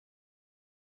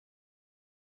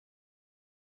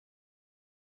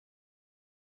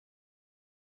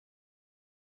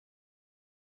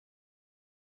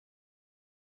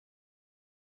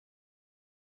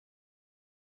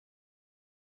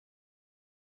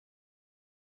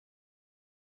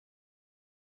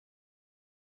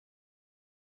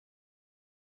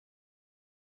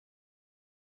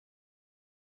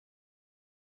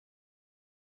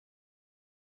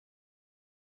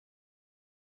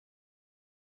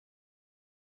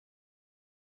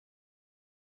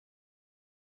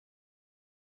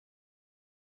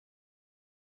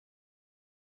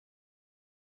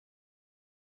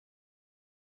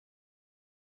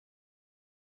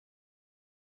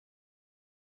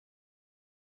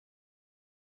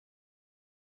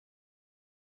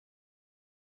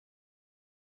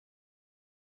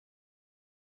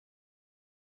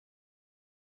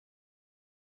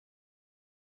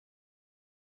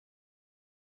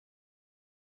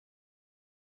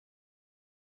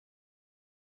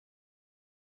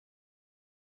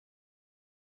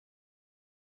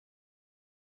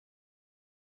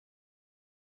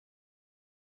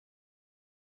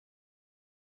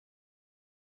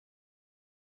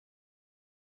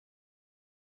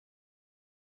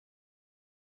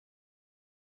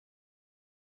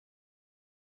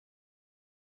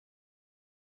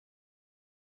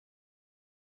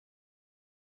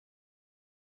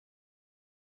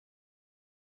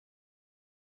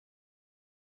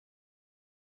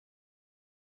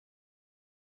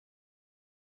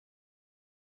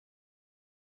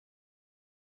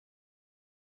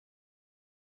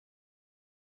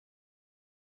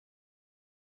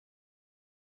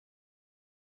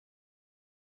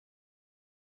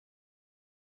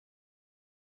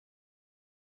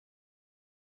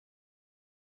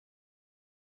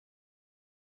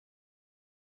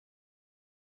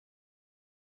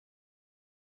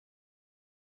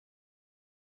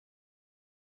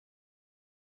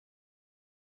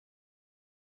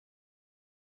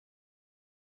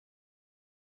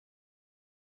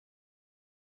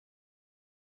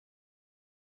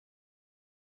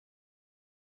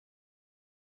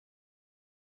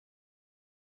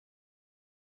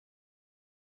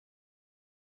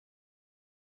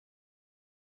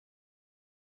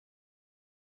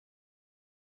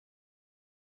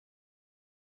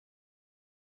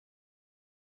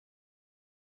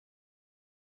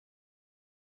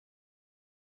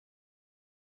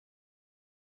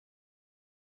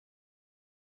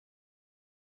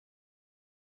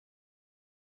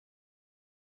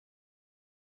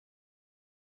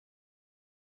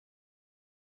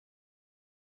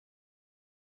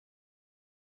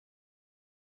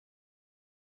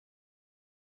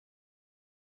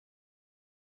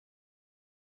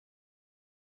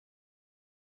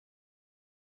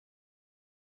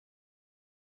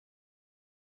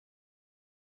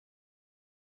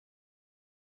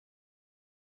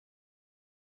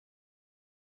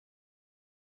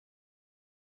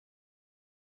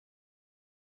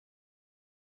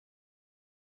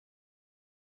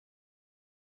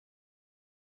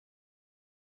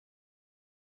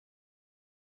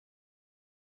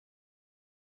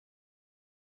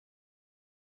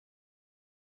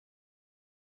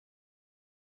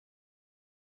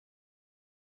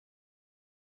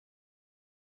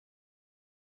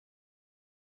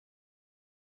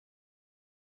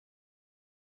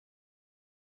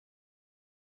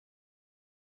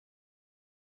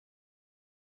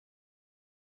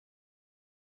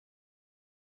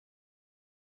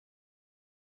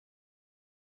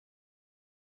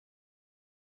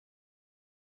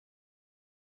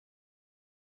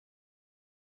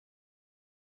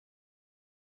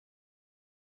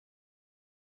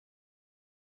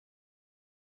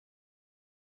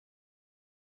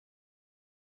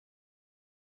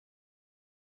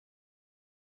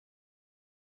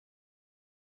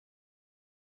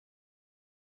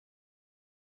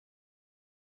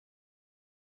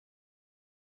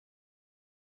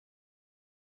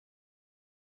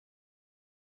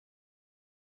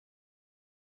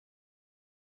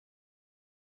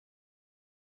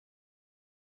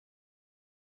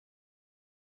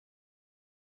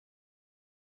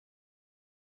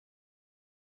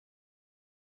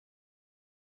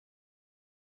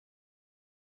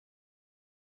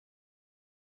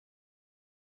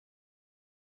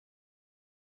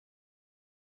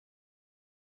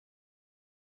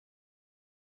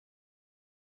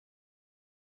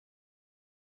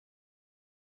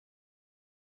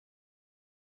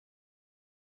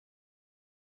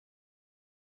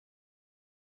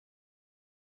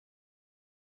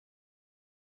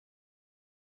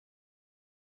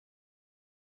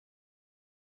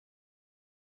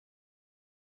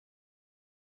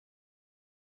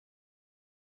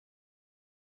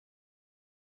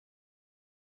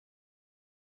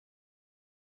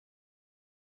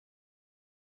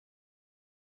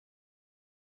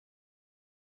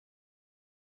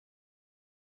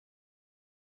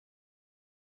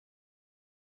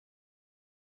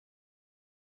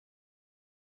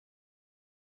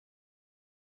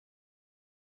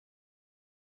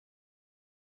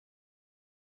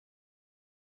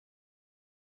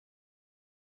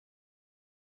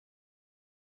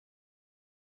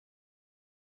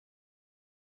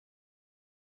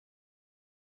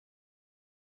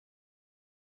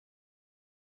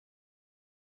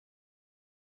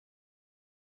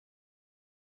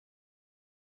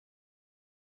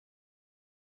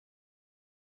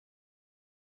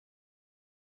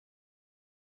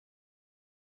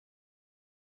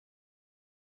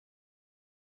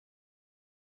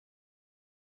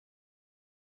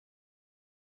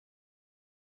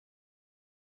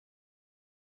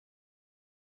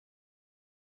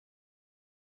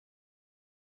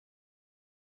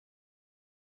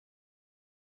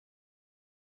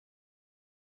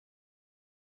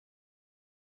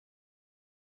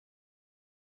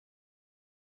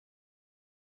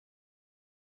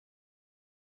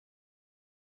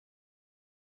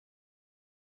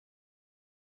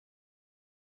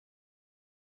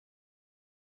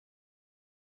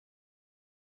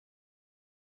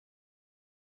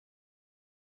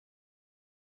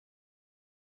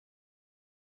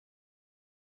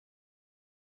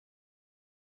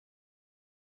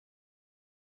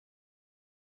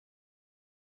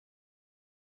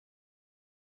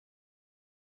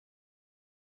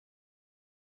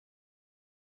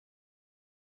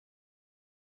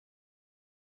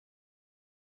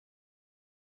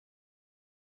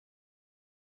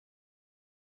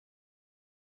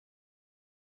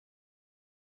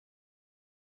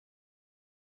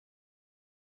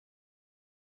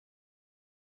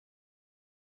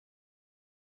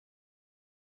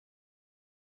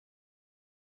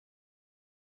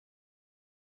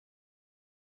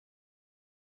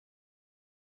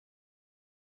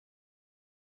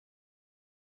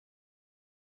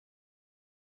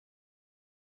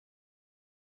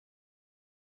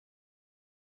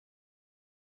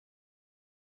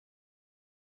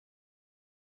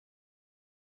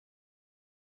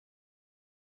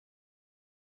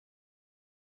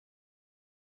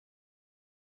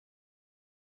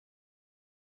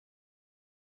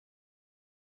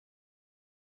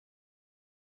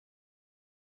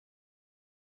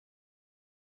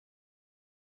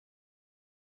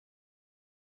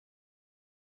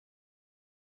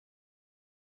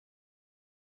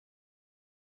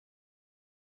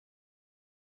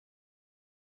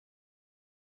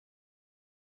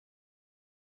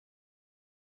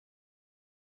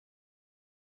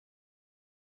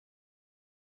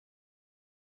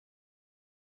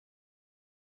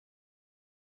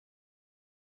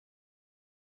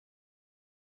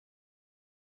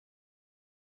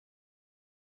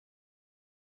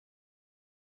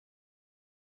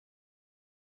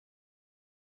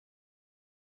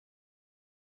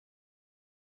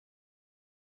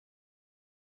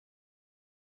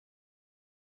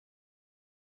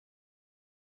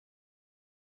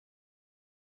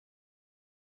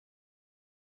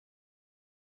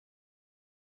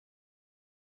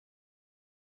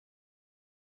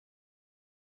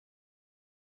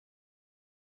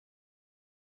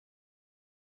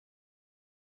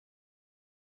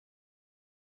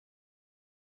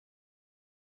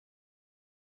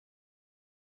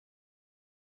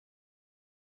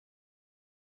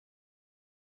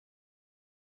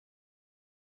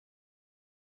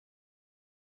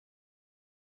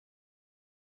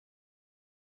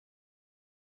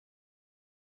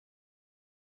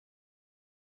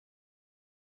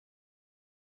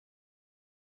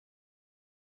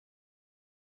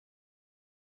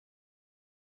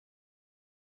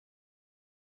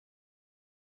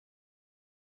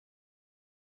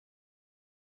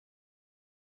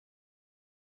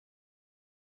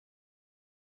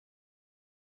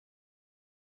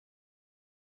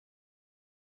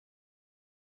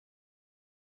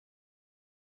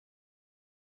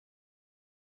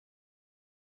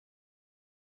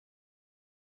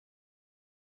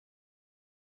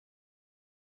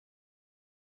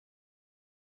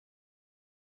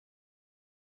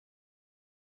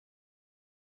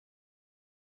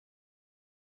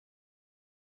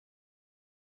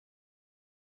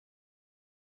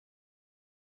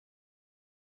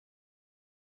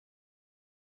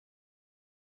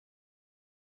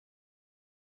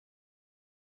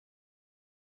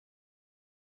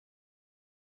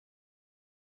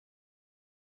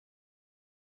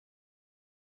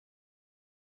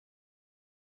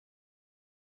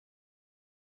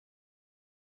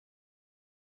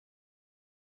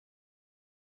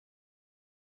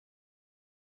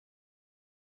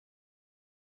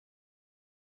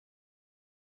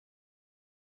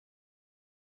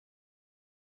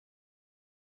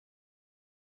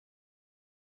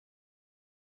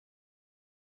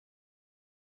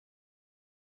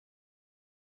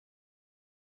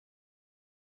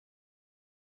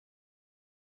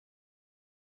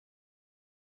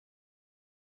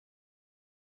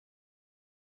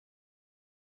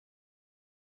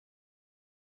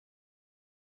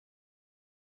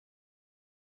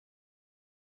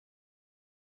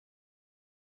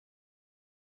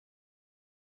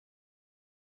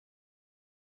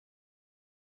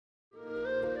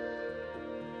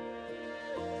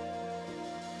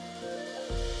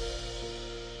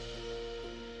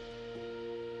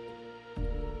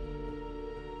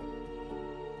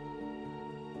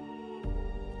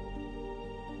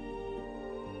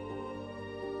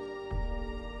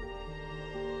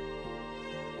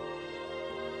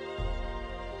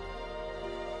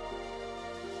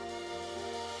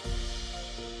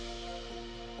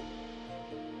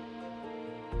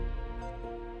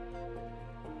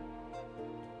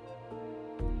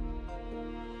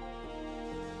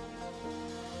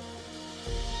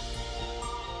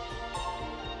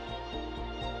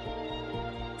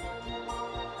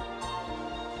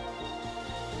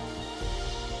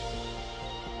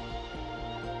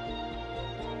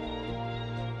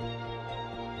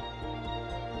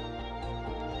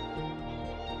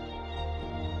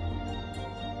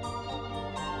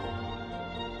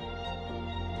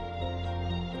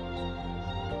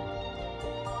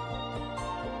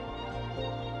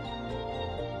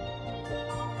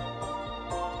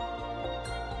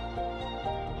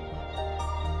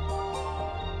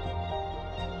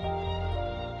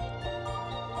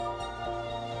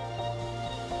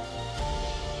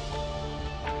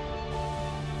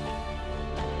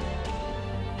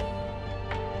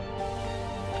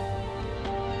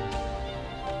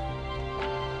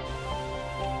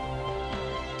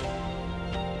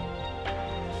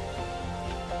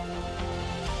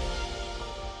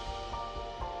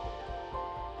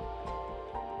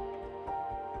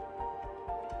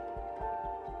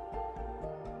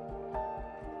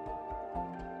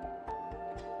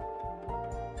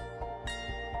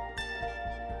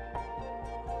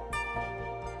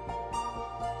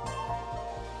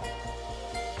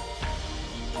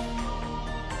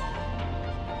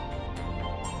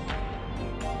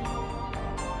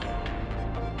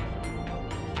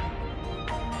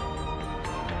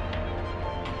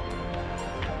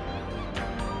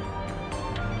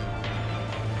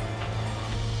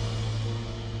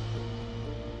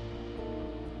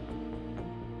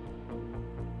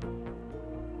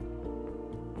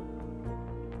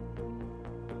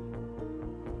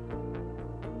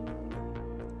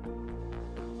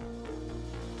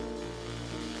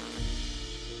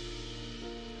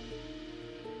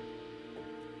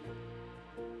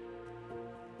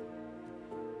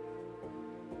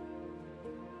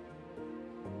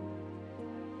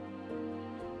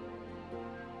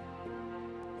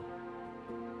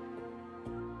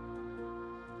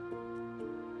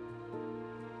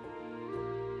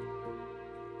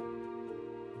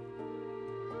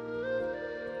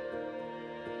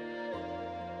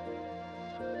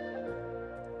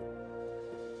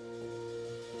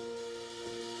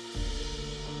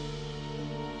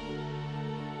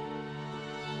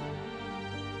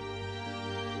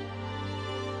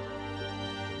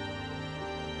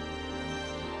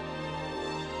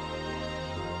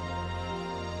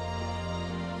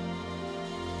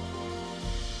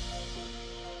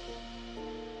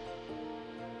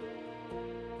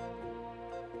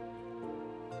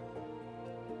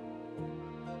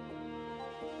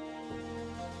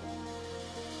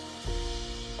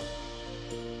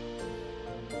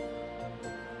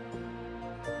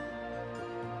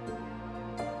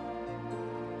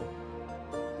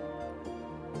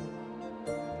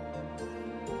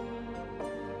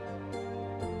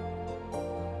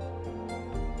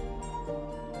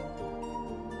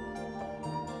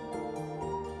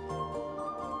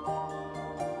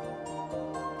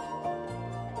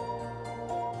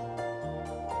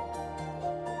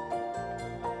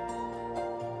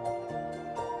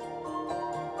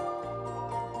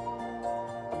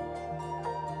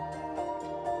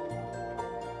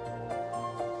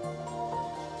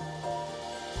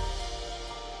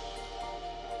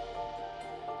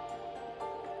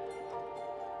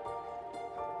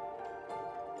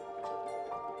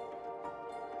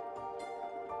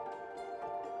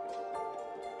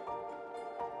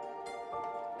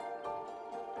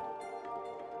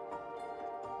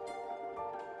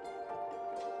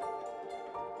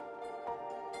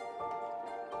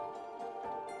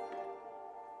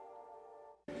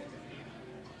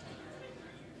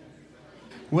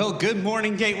Well, good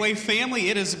morning, Gateway family.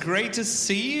 It is great to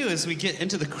see you as we get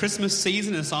into the Christmas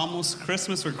season. It's almost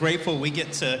Christmas. We're grateful we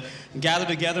get to gather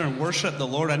together and worship the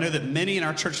Lord. I know that many in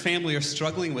our church family are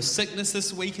struggling with sickness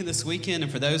this week and this weekend.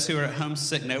 And for those who are at home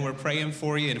sick, know we're praying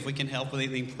for you. And if we can help with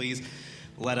anything, please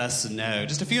let us know.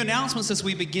 Just a few announcements as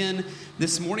we begin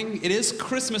this morning. It is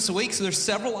Christmas week, so there's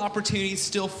several opportunities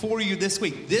still for you this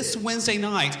week. This Wednesday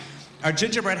night, our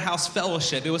Gingerbread House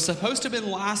Fellowship. It was supposed to have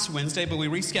been last Wednesday, but we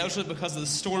rescheduled it because of the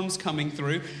storms coming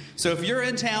through. So if you're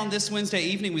in town this Wednesday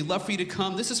evening, we'd love for you to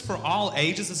come. This is for all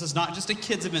ages. This is not just a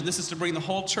kids event. This is to bring the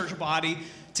whole church body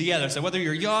together. So whether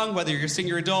you're young, whether you're a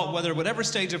senior adult, whatever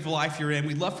stage of life you're in,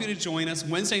 we'd love for you to join us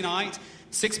Wednesday night,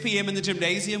 6 p.m. in the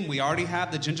gymnasium. We already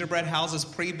have the gingerbread houses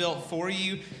pre-built for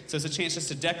you, so it's a chance just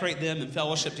to decorate them and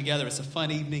fellowship together. It's a fun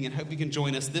evening, and hope you can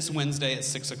join us this Wednesday at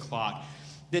 6 o'clock.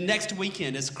 The next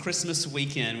weekend is Christmas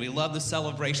weekend. We love the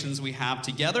celebrations we have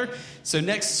together. So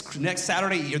next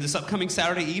Saturday, or this upcoming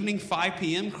Saturday evening, 5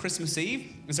 p.m., Christmas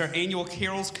Eve, is our annual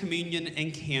Carols, Communion,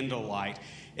 and Candlelight.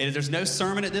 And there's no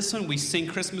sermon at this one. We sing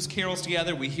Christmas carols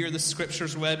together. We hear the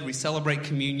scriptures read. We celebrate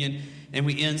communion. And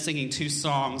we end singing 2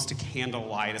 songs to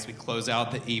candlelight as we close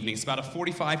out the evening. It's about a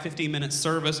 45, 50-minute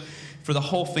service for the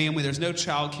whole family. There's no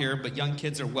childcare, but young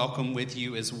kids are welcome with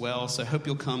you as well. So I hope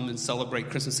you'll come and celebrate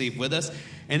Christmas Eve with us.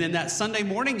 And then that Sunday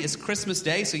morning is Christmas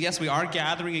Day. So yes, we are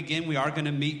gathering again. We are going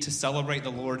to meet to celebrate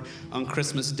the Lord on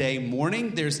Christmas Day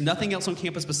morning. There's nothing else on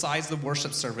campus besides the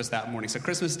worship service that morning. So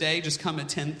Christmas Day, just come at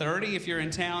 10:30 if you're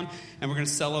in town. And we're going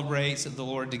to celebrate the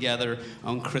Lord together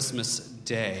on Christmas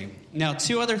Day. Now,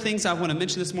 2 other things I want to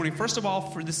mention this morning. First of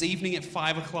all, for this evening at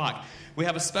 5 o'clock, we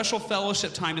have a special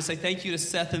fellowship time to say thank you to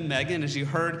Seth and Megan. As you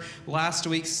heard last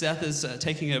week, Seth is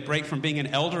taking a break from being an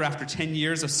elder after 10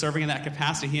 years of serving in that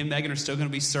capacity. He and Megan are still going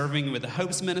to be serving with the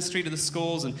Hopes Ministry to the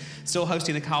schools and still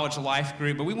hosting the College Life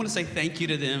Group. But we want to say thank you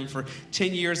to them for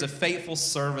 10 years of faithful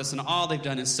service and all they've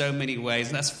done in so many ways.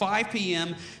 And that's 5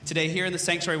 p.m. today here in the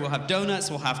sanctuary. We'll have donuts,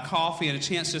 we'll have coffee, and a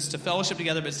chance just to fellowship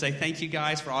together, but to say thank you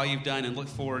guys for all you've done and look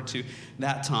forward to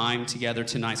that time together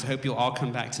tonight. So I hope you'll all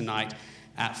come back tonight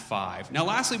at 5. Now,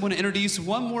 lastly, I want to introduce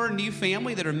one more new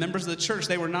family that are members of the church.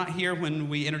 They were not here when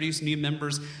we introduced new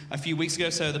members a few weeks ago.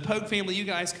 So the Pogue family, you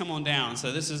guys come on down.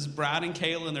 So this is Brad and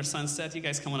Kayla and their son Seth. You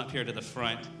guys come on up here to the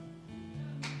front.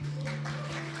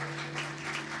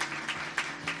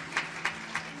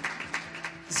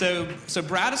 So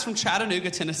Brad is from Chattanooga,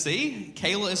 Tennessee.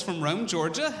 Kayla is from Rome,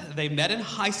 Georgia. They met in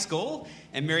high school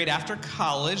and married after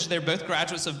college. They're both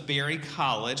graduates of Berry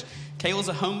College. Kayla's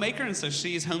a homemaker, and so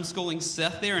she's homeschooling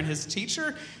Seth there and his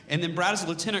teacher. And then Brad is a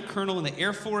lieutenant colonel in the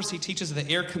Air Force. He teaches at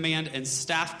the Air Command and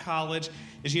Staff College.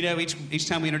 As you know, each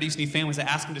time we introduce new families, I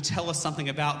ask them to tell us something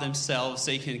about themselves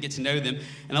so you can get to know them.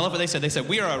 And I love what they said. They said,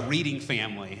 we are a reading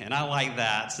family, and I like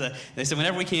that. So they said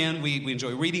whenever we can, we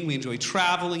enjoy reading, we enjoy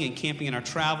traveling and camping in our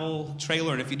travel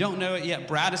trailer. And if you don't know it yet,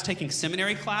 Brad is taking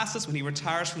seminary classes. When he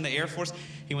retires from the Air Force,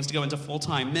 he wants to go into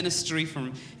full-time ministry,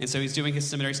 and so he's doing his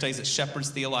seminary studies at Shepherd's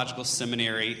Theological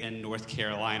Seminary in North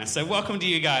Carolina. So welcome to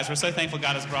you guys. We're so thankful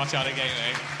God has brought you out to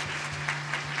Gateway.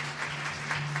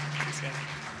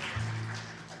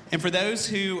 And for those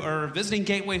who are visiting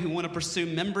Gateway who want to pursue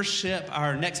membership,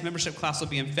 our next membership class will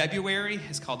be in February.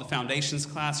 It's called the Foundations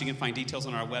class. You can find details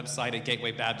on our website at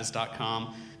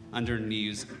gatewaybaptist.com under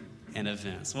News and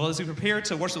Events. Well, as we prepare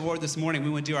to worship the Lord this morning, we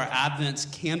want to do our Advent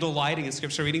candle lighting and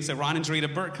scripture reading. So Ron and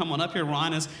Jarita Burke, come on up here.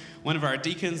 Ron is one of our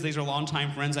deacons. These are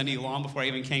longtime friends I knew long before I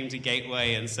even came to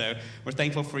Gateway. And so we're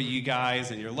thankful for you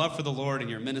guys and your love for the Lord and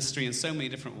your ministry in so many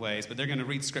different ways. But they're going to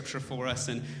read scripture for us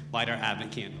and light our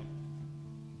Advent candle.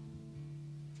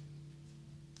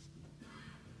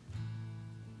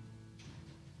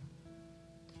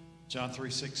 John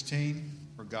 3:16,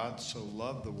 for God so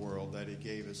loved the world that he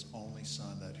gave his only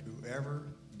son, that whoever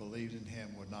believed in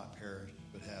him would not perish,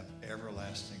 but have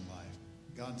everlasting life.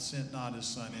 God sent not his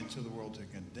son into the world to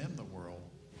condemn the world,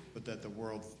 but that the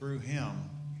world through him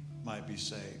might be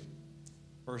saved.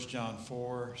 1 John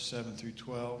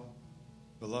 4:7-12,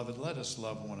 beloved, let us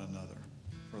love one another,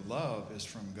 for love is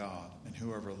from God, and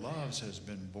whoever loves has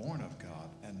been born of God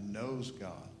and knows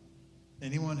God.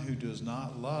 Anyone who does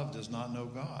not love does not know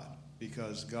God,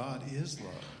 because God is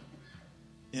love.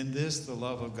 In this, the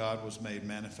love of God was made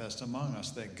manifest among us,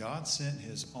 that God sent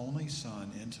his only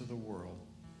Son into the world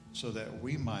so that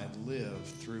we might live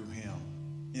through him.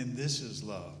 In this is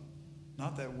love,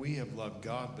 not that we have loved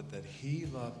God, but that he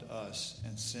loved us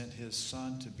and sent his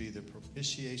Son to be the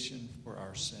propitiation for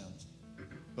our sins.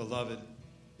 Beloved,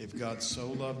 if God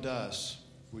so loved us,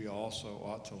 we also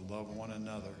ought to love one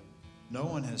another. No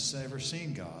one has ever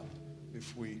seen God.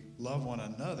 If we love one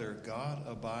another, God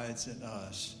abides in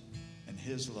us, and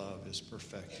his love is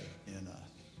perfected in us.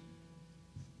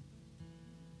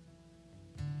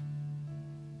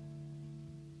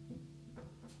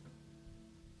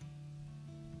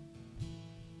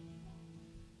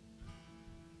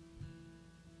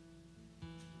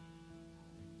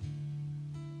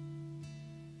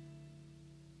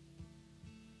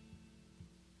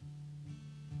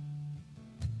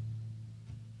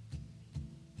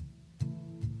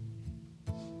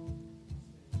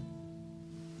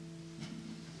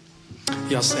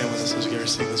 Y'all stand with us as we get ready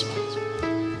to sing this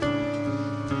one.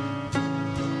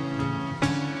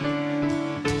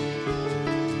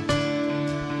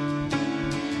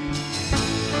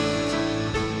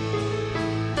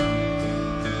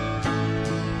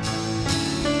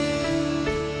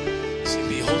 Sing,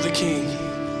 behold the King.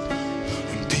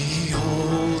 And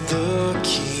behold the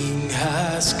King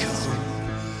has come.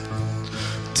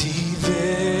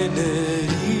 Divinity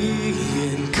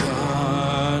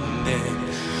incarnate.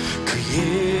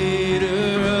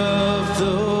 Creator of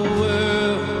the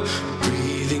world,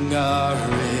 breathing our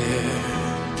air.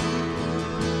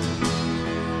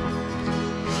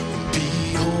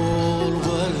 Behold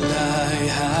what light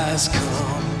has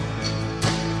come.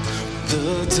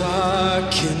 The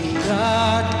dark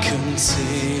cannot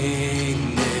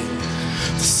contain it.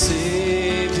 The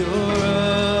Savior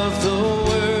of the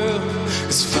world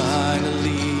is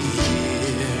finally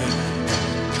here.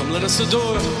 Come, let us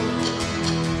adore.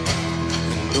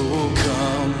 Oh,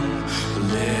 come,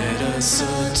 let us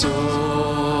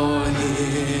adore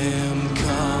him.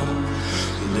 Come,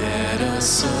 let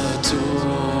us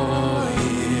adore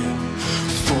him.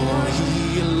 For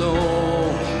he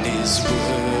alone is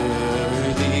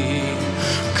worthy,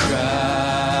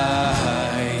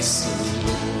 Christ the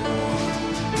Lord.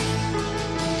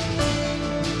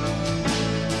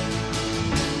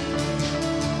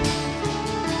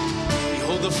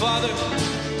 Behold the Father.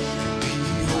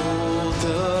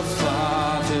 The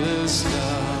Father's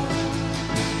love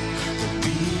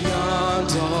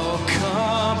beyond all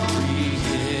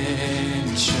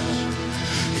comprehension.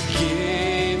 He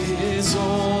gave his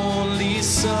only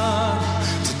Son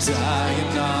to die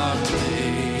in our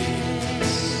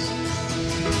place.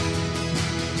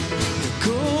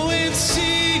 Go and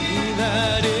see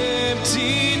that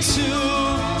empty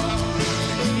tomb.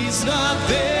 He's not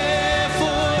there,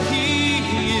 for he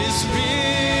is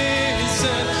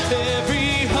risen.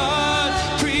 Every heart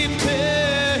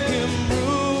prepare him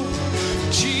room.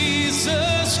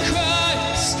 Jesus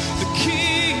Christ, the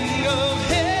King of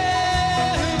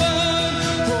heaven.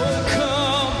 Oh,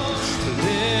 come,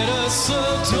 let us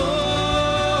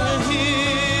adore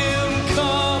him.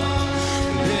 Come,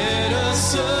 let us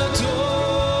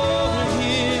adore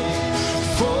him.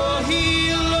 For he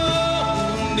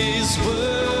alone is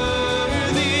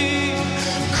worthy,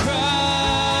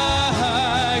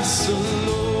 Christ the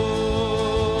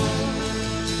Lord.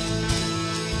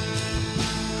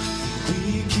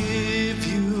 We give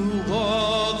you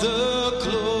all the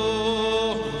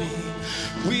glory.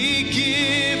 We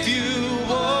give you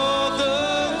all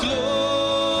the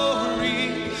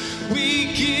glory.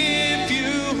 We give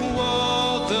you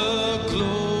all the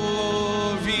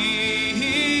glory,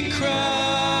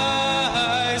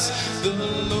 Christ the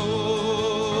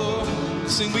Lord.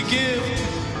 Sing, we give.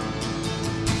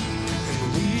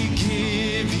 We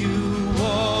give you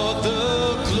all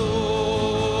the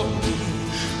glory.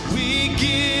 We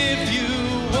give you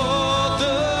all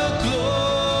the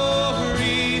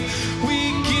glory. We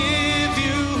give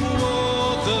you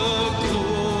all the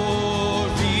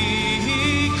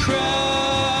glory,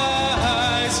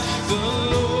 Christ the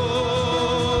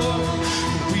Lord.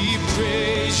 We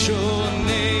praise your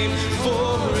name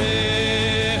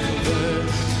forever.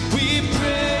 We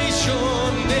praise your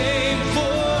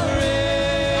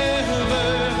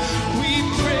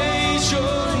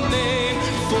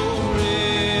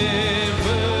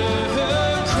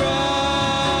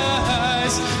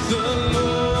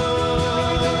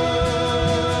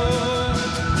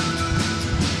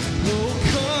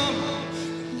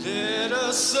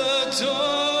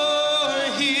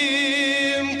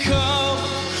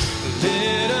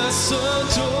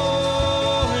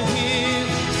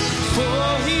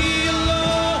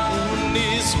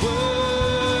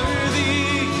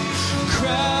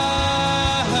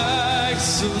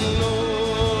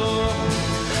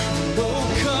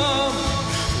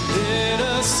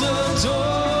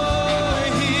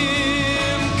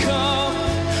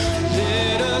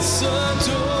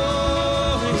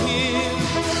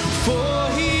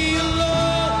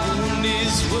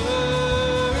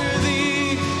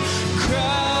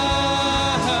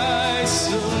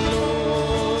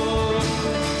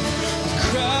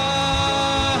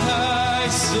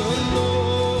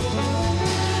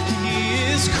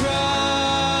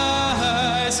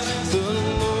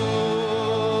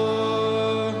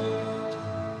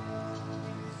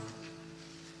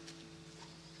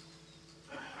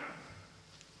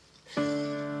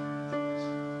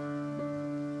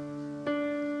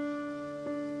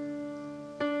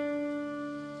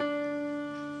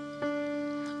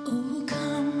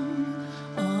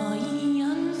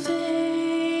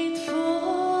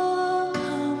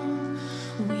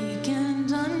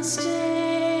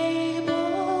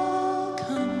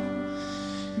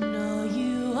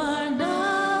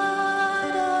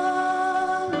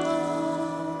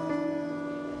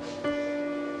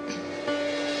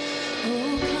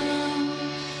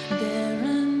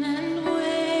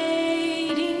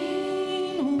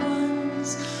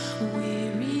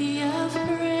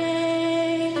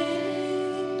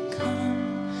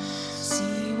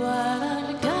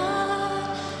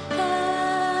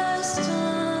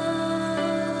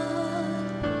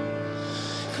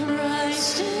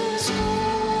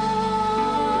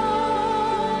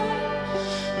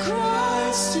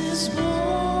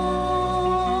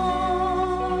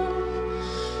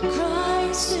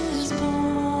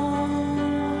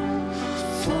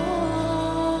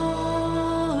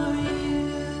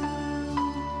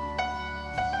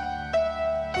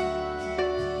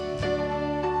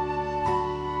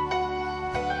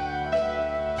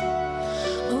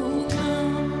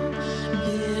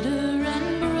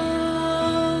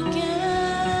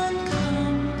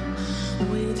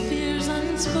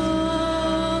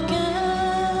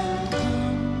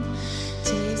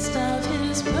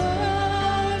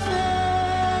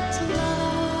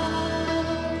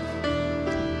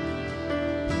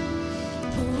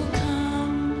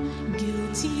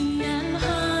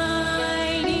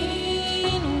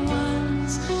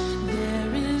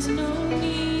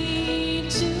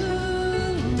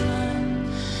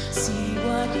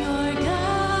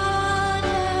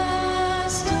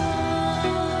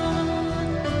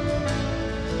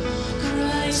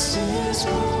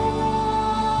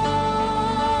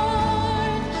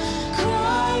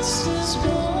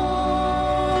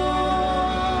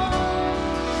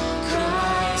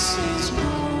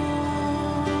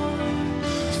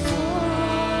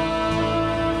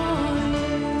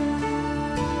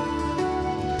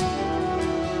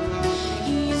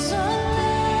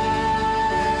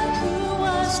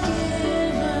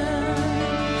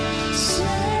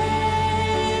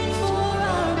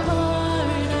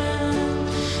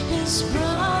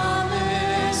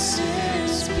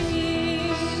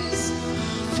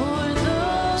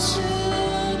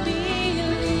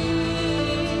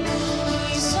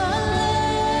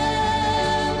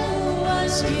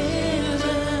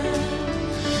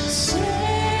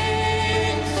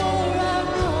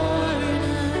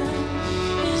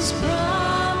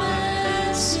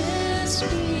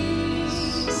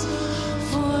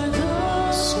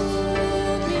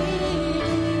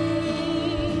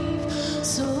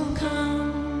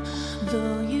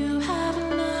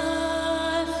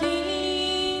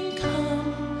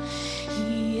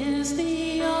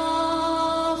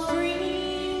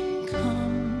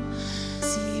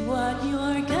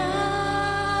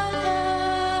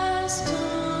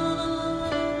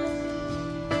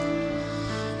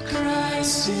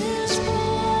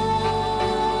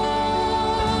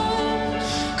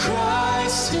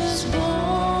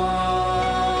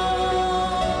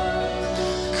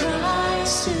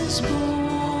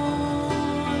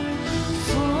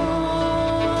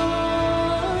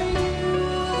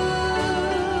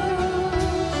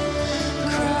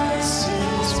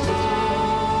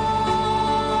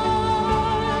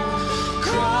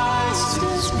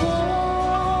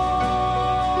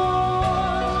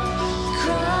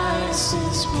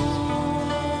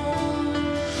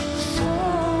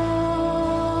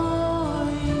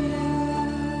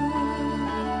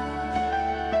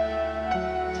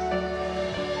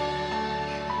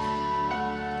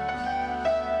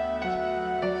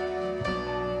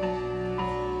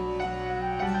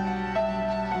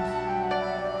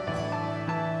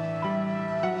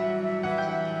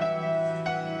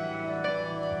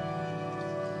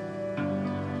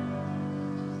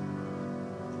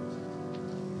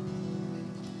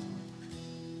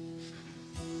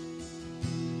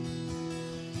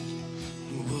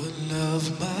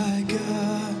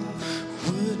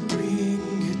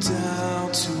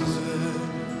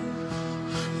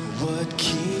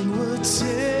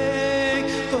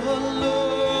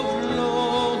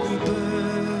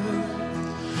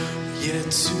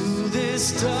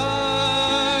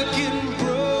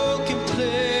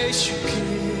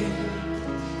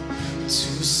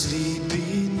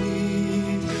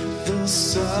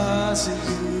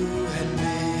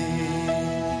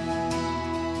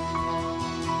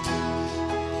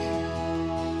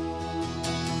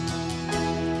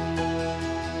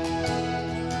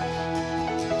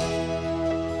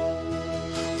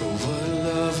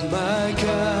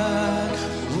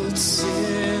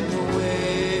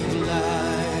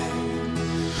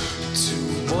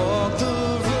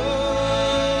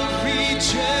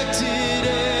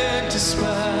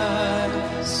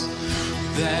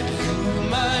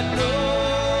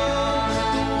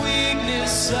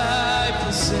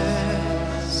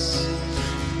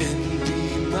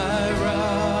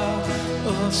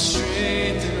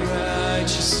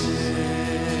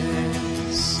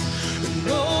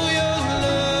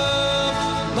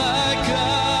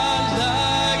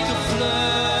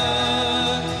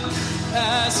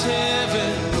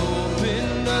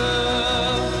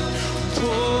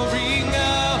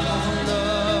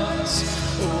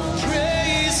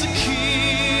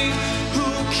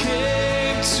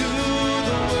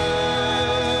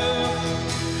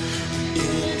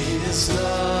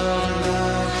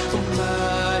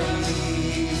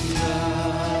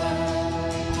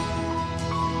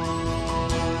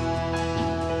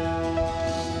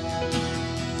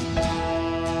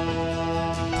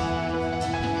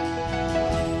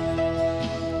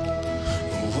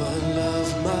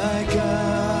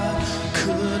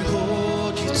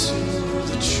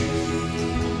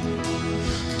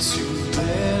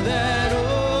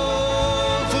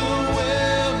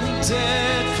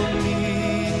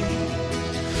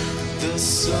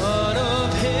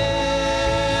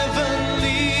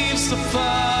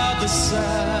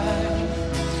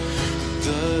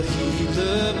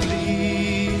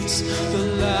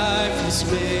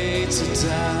Made to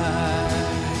die.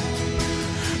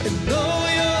 And though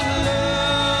your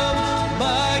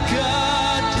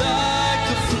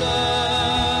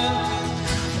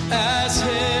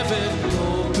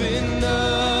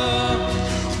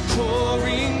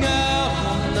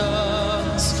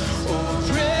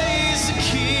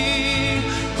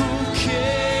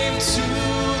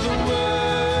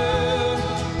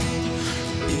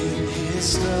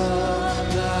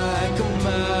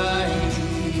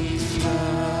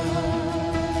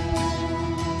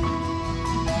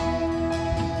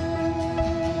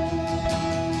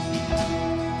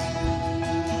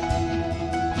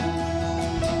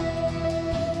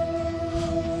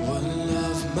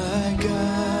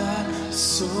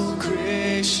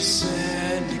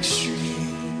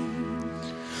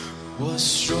was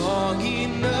strong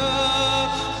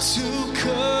enough to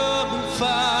come and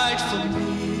fight for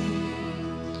me,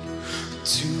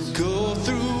 to go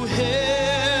through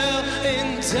hell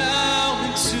and down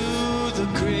into the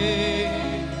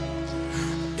grave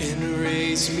and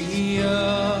raise me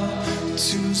up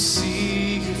to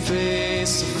see you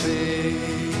face to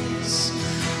face.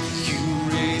 You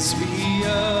raise me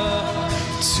up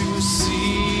to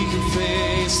see you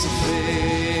face to face.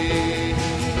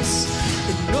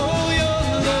 And know your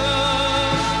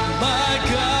love, my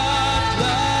God,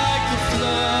 like a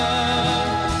flood,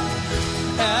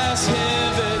 as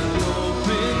heaven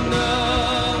opened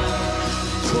up,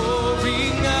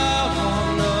 pouring out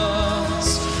on us.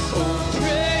 Oh,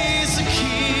 praise the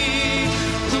King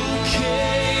who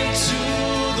came to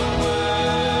the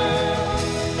world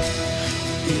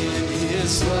in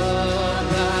his love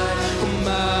like a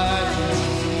mighty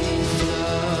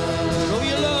flood. Know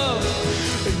your love,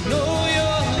 know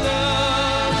your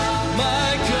love, my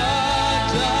God,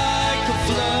 like a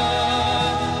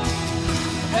flood,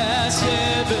 as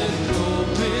heaven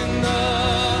opened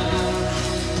up,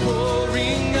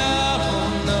 pouring out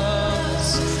on us.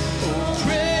 Oh,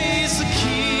 praise the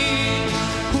King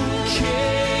who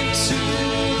came to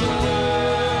the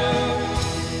world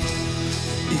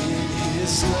in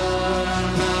his love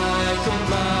like a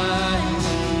mighty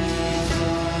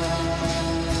flood,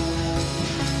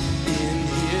 in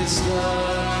his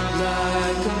love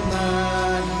like a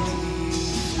mighty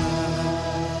flood.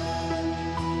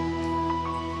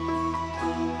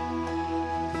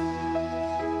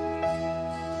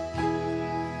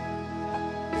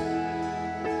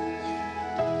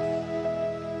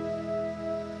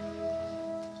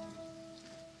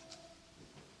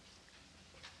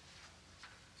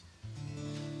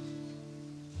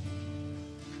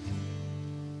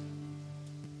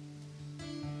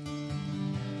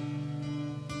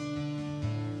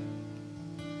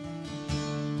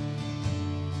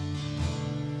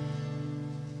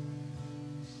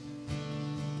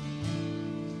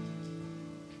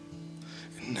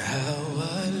 And how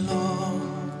I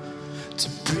long to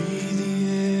breathe the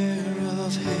air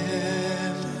of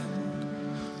heaven,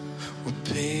 where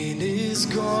pain is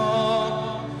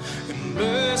gone and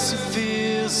mercy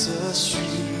fills the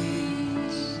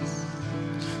streets,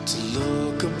 to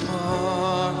look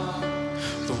upon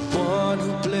the one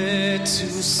who bled to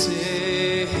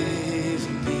save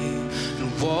me, and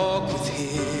walk with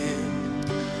him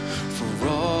for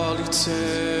all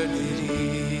eternity.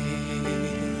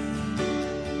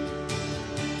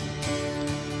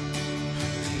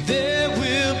 There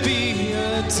will be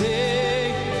a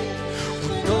day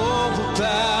when all will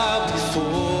bow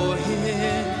before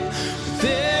him.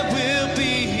 There will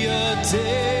be a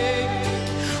day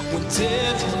when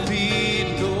death will be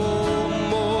no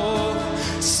more.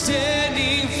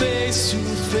 Standing face to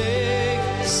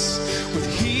face with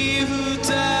he who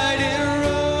died and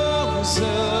rose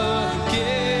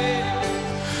again.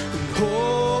 And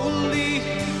holy,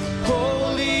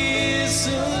 holy is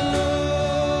the Lord.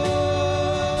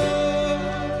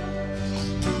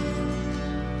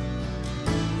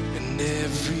 And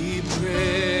every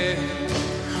prayer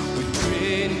we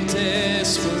pray in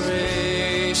desperation,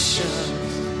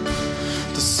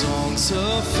 the songs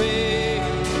of faith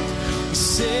we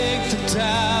sing through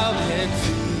doubt and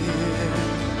fear.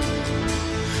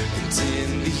 And in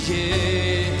the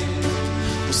end,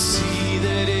 we'll see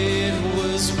that it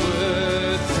was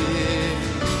worth it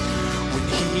when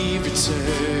he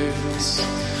returns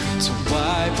to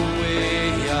wipe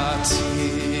away our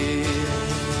tears.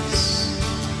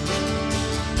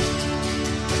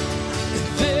 And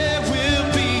there will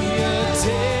be a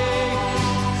day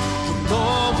when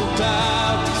all will bow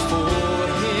before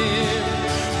him.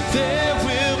 There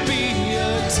will be a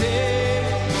day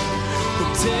when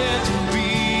death will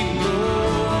be no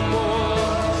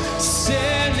more.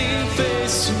 Standing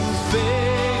face to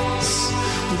face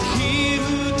with he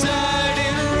who died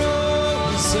and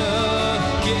rose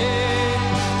again.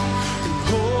 And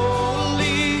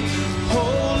holy,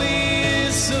 holy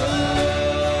is the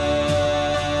Lord.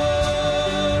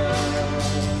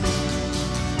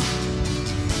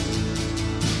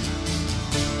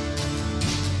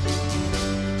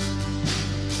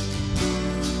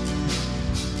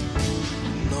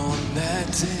 And on that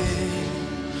day,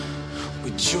 we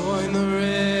join the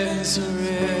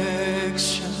resurrection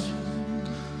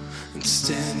and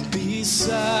stand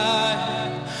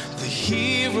beside the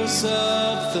heroes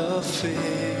of the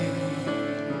faith.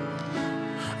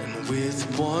 And with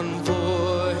one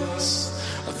voice,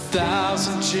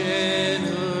 1,000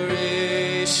 generations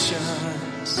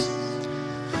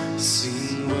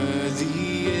sing,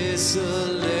 worthy is the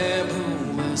Lamb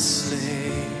who was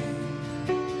slain.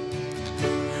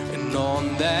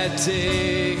 that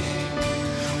day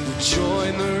we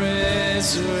join the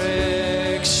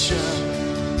resurrection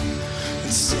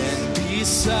and stand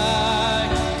beside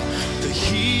the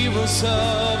heroes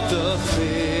of the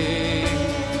faith.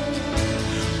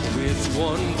 With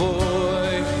one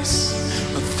voice,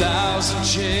 1,000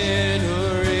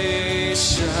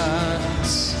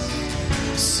 generations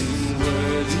sing,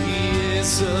 worthy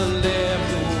is the Lamb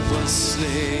who was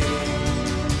slain.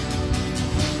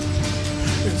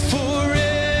 And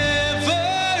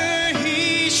forever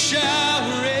he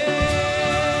shall reign.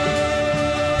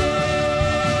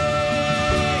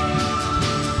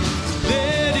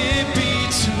 Let it be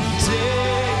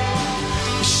today.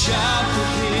 We shout for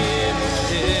him in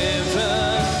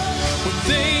heaven with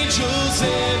angels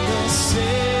and the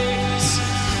saints.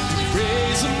 We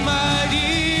raise a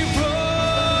mighty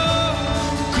roar.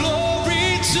 Glory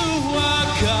to our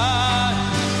God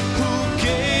who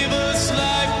gave us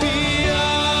life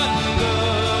beyond the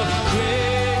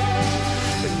grave.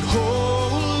 And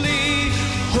holy,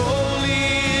 holy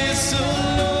is the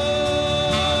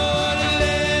Lord.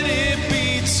 Let it be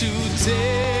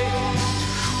today.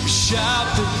 We shout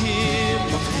the hymn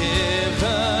of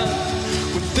heaven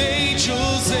with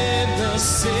angels and the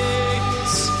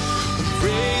saints. We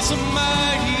raise a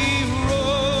mighty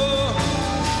roar.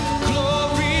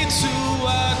 Glory to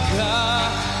our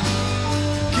God.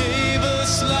 Gave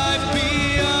us life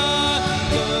beyond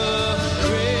the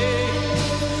grave.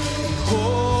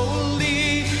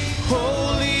 Holy,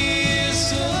 holy is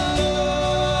the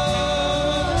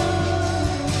Lord.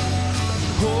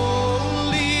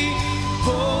 Holy,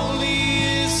 holy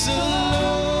is the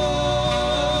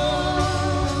Lord.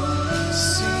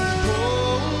 Sing,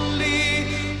 holy,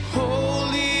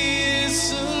 holy is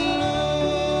the Lord.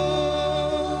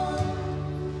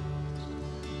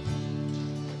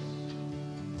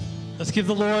 Let's give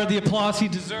the Lord the applause he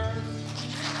deserves.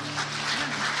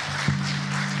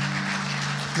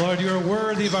 Lord, you are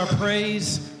worthy of our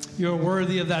praise. You are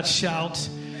worthy of that shout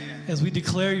as we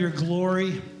declare your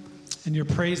glory and your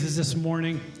praises this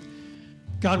morning.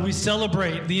 God, we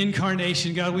celebrate the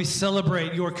incarnation. God, we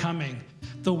celebrate your coming.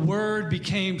 The Word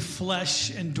became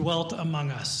flesh and dwelt among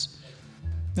us.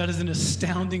 That is an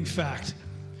astounding fact.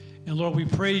 And Lord, we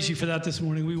praise you for that this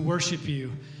morning. We worship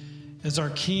you as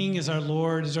our King, as our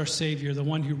Lord, as our Savior, the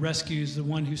one who rescues, the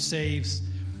one who saves.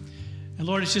 And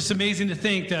Lord, it's just amazing to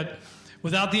think that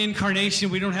without the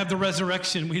incarnation, we don't have the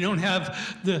resurrection. We don't have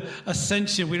the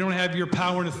ascension. We don't have your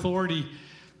power and authority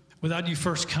without you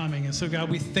first coming. And so, God,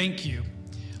 we thank you.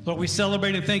 Lord, we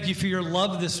celebrate and thank you for your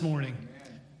love this morning,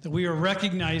 that we are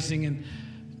recognizing and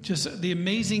just the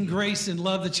amazing grace and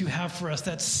love that you have for us,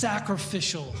 that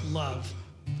sacrificial love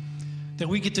that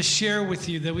we get to share with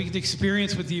you, that we get to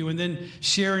experience with you, and then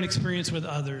share and experience with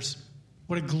others.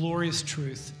 What a glorious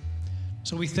truth.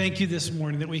 So we thank you this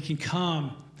morning that we can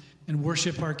come and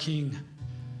worship our King,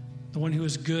 the one who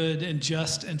is good and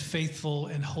just and faithful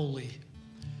and holy.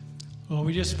 Well,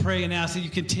 we just pray and ask that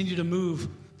you continue to move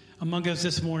among us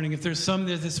this morning. If there's some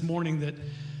there this morning that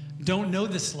don't know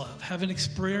this love, haven't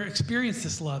experienced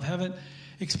this love, haven't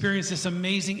experienced this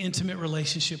amazing intimate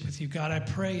relationship with you, God, I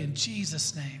pray in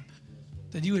Jesus' name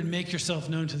that you would make yourself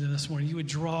known to them this morning. You would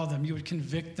draw them. You would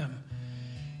convict them.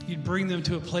 You'd bring them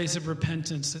to a place of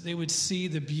repentance, that they would see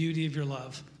the beauty of your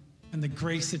love and the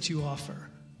grace that you offer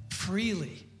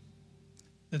freely,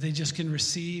 that they just can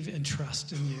receive and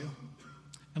trust in you.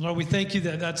 And Lord, we thank you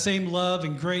that that same love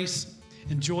and grace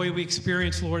and joy we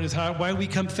experience, Lord, is why we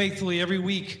come faithfully every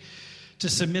week to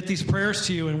submit these prayers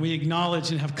to you, and we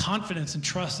acknowledge and have confidence and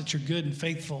trust that you're good and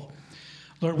faithful.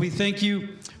 Lord, we thank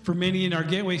you for many in our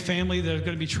Gateway family that are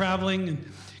going to be traveling and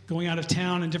going out of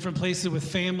town in different places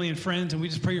with family and friends, and we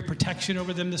just pray your protection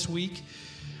over them this week.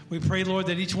 We pray, Lord,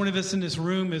 that each one of us in this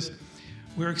room, as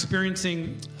we're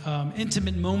experiencing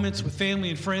intimate moments with family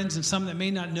and friends and some that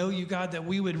may not know you, God, that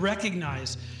we would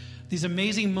recognize these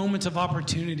amazing moments of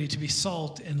opportunity to be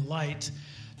salt and light,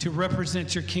 to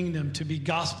represent your kingdom, to be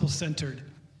gospel-centered,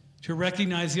 to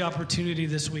recognize the opportunity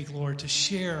this week, Lord, to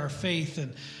share our faith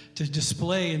and to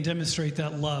display and demonstrate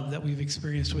that love that we've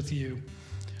experienced with you.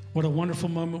 What a wonderful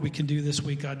moment we can do this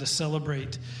week, God, to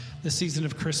celebrate the season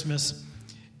of Christmas.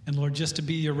 And Lord, just to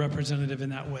be your representative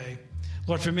in that way.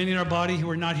 Lord, for many in our body who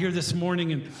are not here this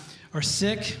morning and are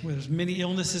sick, where there's many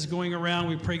illnesses going around,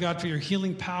 we pray, God, for your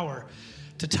healing power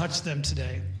to touch them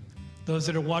today. Those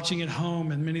that are watching at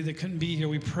home and many that couldn't be here,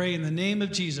 we pray in the name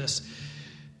of Jesus.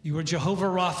 You are Jehovah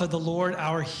Rapha, the Lord,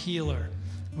 our healer.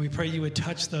 We pray you would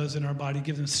touch those in our body,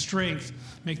 give them strength,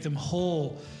 make them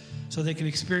whole, so they can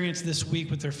experience this week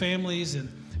with their families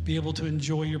and be able to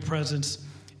enjoy your presence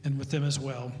and with them as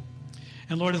well.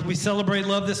 And Lord, as we celebrate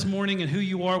love this morning and who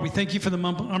you are, we thank you for the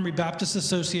Montgomery Baptist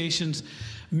Association's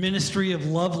ministry of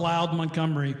Love Loud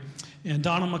Montgomery and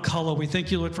Donna McCullough. We thank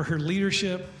you, Lord, for her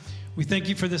leadership. We thank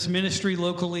you for this ministry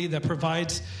locally that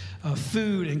provides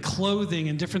food and clothing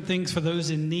and different things for those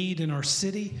in need in our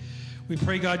city. We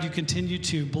pray, God, you continue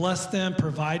to bless them,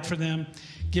 provide for them,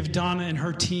 give Donna and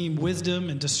her team wisdom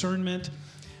and discernment.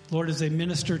 Lord, as they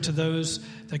minister to those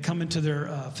that come into their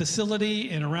facility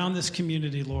and around this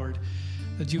community, Lord,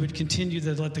 that you would continue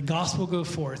to let the gospel go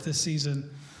forth this season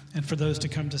and for those to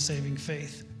come to saving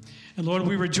faith. And Lord,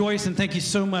 we rejoice and thank you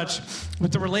so much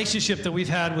with the relationship that we've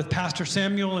had with Pastor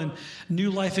Samuel and New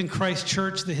Life in Christ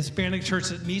Church, the Hispanic church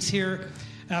that meets here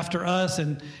after us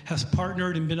and has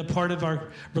partnered and been a part of our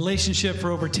relationship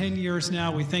for over 10 years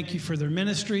now. We thank you for their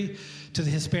ministry to the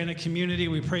Hispanic community.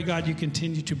 We pray, God, you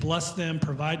continue to bless them,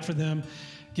 provide for them,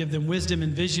 give them wisdom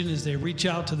and vision as they reach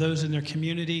out to those in their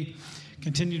community.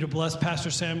 Continue to bless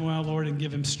Pastor Samuel, Lord, and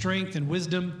give him strength and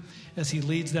wisdom as he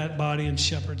leads that body and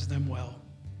shepherds them well.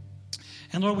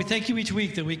 And Lord, we thank you each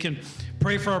week that we can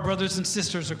pray for our brothers and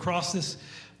sisters across this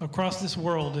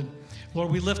world. And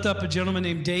Lord, we lift up a gentleman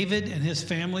named David and his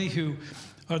family who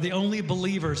are the only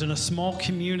believers in a small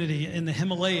community in the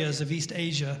Himalayas of East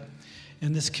Asia.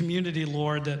 In this community,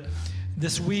 Lord, that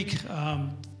this week,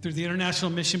 through the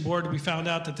International Mission Board, we found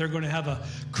out that they're going to have a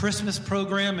Christmas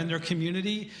program in their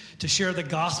community to share the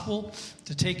gospel,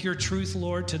 to take your truth,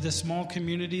 Lord, to this small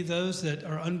community, those that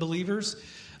are unbelievers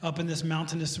up in this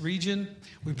mountainous region.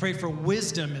 We pray for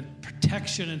wisdom and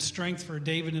protection and strength for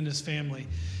David and his family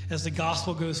as the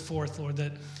gospel goes forth, Lord,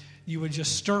 that you would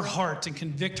just stir hearts and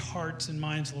convict hearts and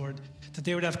minds, Lord, that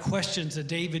they would have questions that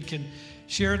David can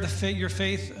share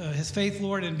his faith,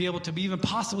 Lord, and be able to even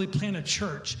possibly plant a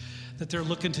church that they're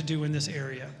looking to do in this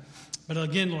area. But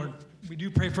again, Lord, we do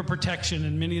pray for protection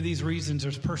in many of these reasons.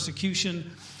 There's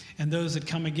persecution and those that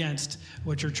come against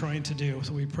what you're trying to do.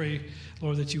 So we pray,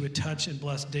 Lord, that you would touch and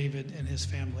bless David and his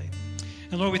family.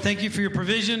 And Lord, we thank you for your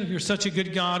provision. You're such a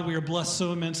good God. We are blessed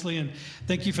so immensely. And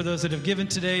thank you for those that have given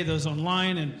today, those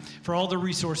online, and for all the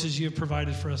resources you have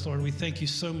provided for us, Lord. We thank you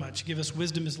so much. Give us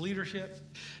wisdom as leadership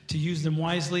to use them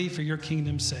wisely for your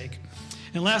kingdom's sake.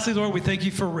 And lastly, Lord, we thank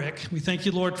you for Rick. We thank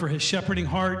you, Lord, for his shepherding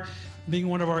heart, being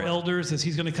one of our elders as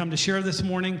he's going to come to share this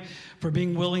morning, for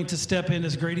being willing to step in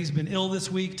as Grady's been ill this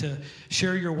week to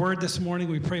share your word this morning.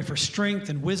 We pray for strength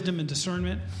and wisdom and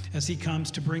discernment as he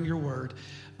comes to bring your word.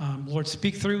 Lord,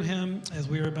 speak through him as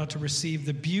we are about to receive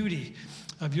the beauty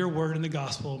of your word in the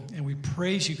gospel. And we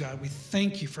praise you, God. We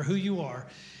thank you for who you are.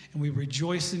 And we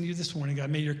rejoice in you this morning, God.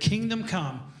 May your kingdom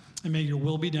come and may your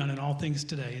will be done in all things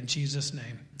today. In Jesus'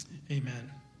 name,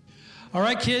 amen. All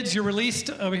right, kids, you're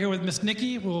released over here with Miss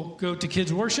Nikki. We'll go to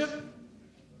kids' worship.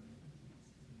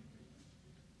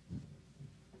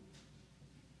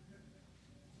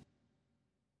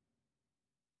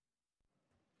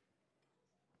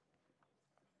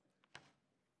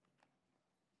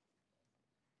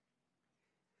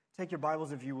 Take your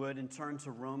Bibles, if you would, and turn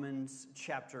to Romans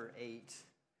chapter 8.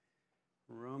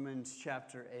 Romans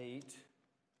chapter 8.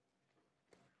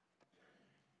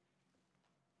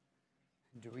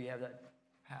 Do we have that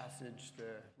passage, the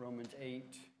Romans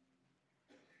 8,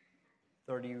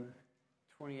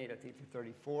 28, I think, through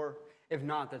 34? If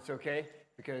not, that's okay,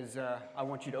 because I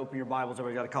want you to open your Bibles.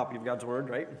 Everybody got a copy of God's Word,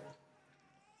 right?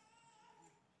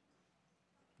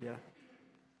 Yeah.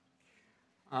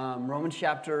 Romans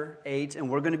chapter 8, and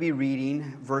we're going to be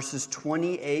reading verses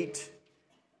 28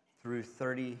 through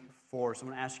 34. So I'm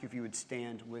going to ask you if you would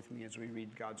stand with me as we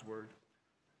read God's Word.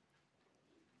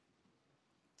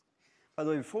 By the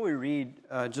way, before we read,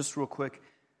 just real quick,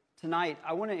 tonight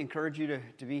I want to encourage you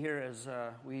to be here as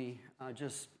we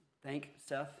just thank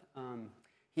Seth.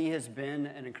 He has been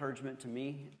an encouragement to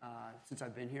me since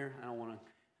I've been here. I don't want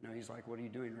to, he's like, what are you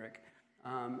doing, Rick?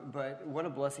 But what a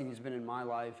blessing he's been in my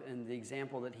life and the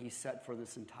example that he set for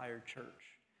this entire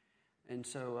church. And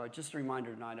so just a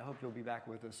reminder tonight, I hope you'll be back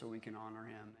with us so we can honor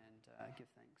him and give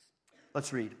thanks.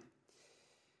 Let's read.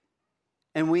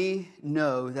 And we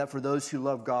know that for those who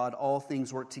love God, all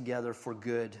things work together for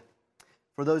good,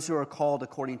 for those who are called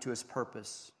according to his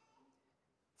purpose.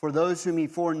 For those whom he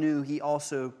foreknew, he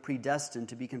also predestined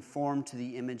to be conformed to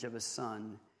the image of his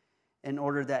Son, in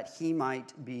order that he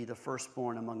might be the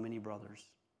firstborn among many brothers.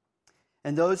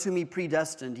 And those whom he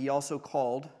predestined, he also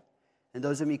called. And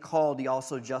those whom he called, he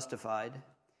also justified.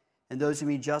 And those whom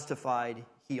he justified,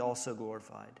 he also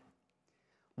glorified.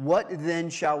 What then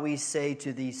shall we say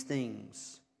to these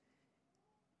things?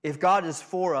 If God is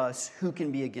for us, who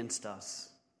can be against us?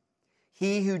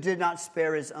 He who did not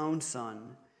spare his own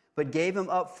Son, but gave him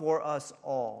up for us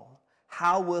all,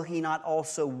 how will he not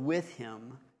also with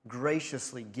him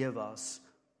graciously give us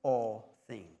all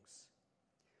things.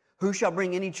 Who shall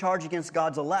bring any charge against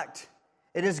God's elect?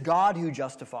 It is God who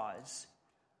justifies.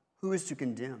 Who is to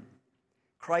condemn?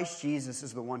 Christ Jesus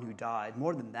is the one who died.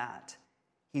 More than that,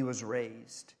 he was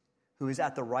raised, who is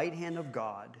at the right hand of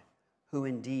God, who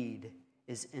indeed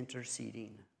is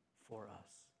interceding for us.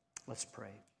 Let's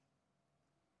pray.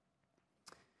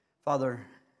 Father,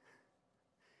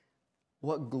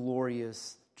 what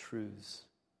glorious truths.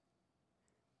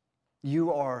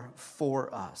 You are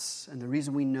for us. And the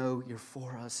reason we know you're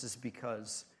for us is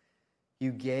because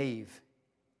you gave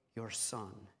your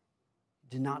Son. You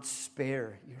did not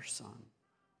spare your Son.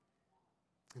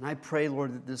 And I pray,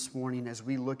 Lord, that this morning as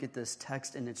we look at this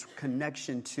text and its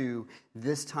connection to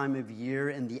this time of year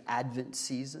and the Advent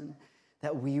season,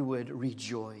 that we would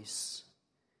rejoice,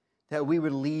 that we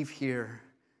would leave here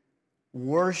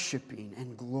worshiping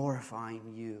and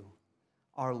glorifying you,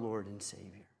 our Lord and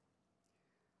Savior.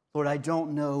 Lord, I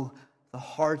don't know the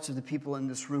hearts of the people in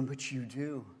this room, but you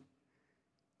do.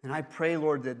 And I pray,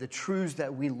 Lord, that the truths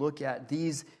that we look at,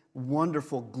 these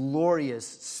wonderful, glorious,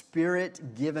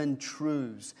 Spirit-given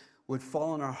truths would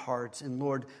fall in our hearts. And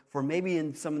Lord, for maybe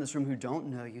in some in this room who don't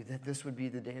know you, that this would be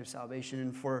the day of salvation.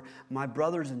 And for my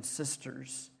brothers and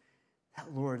sisters,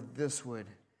 that, Lord, this would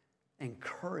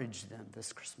encourage them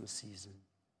this Christmas season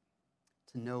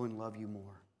to know and love you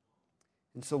more.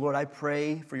 And so, Lord, I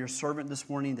pray for your servant this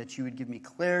morning that you would give me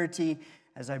clarity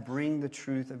as I bring the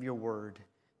truth of your word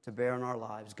to bear in our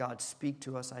lives. God, speak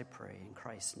to us, I pray, in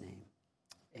Christ's name.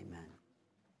 Amen.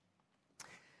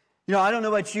 You know, I don't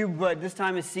know about you, but this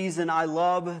time of season, I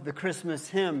love the Christmas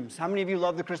hymns. How many of you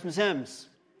love the Christmas hymns?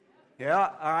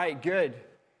 Yeah? All right, good.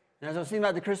 And as I was thinking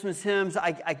about the Christmas hymns,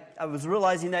 I was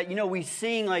realizing that, you know, we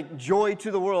sing like Joy to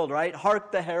the World, right?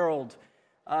 Hark the Herald.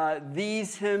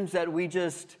 These hymns that we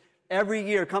just, every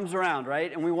year comes around,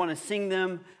 right? And we want to sing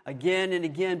them again and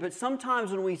again. But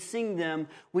sometimes when we sing them,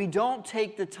 we don't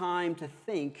take the time to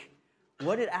think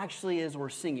what it actually is we're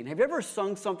singing. Have you ever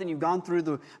sung something, you've gone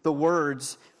through the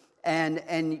words, and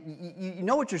you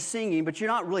know what you're singing, but you're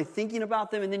not really thinking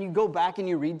about them, and then you go back and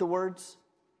you read the words,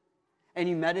 and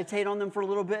you meditate on them for a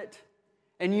little bit,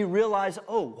 and you realize,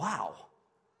 oh, wow,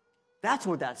 that's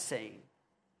what that's saying.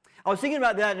 I was thinking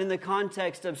about that in the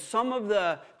context of some of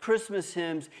the Christmas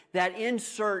hymns that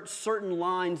insert certain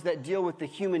lines that deal with the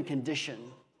human condition.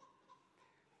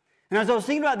 And as I was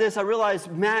thinking about this, I realized,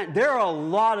 man, there are a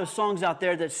lot of songs out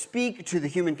there that speak to the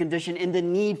human condition and the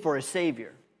need for a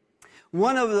Savior.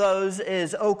 One of those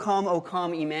is O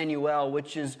Come, Emmanuel,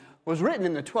 which was written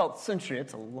in the 12th century.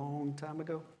 It's a long time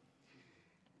ago.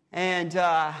 And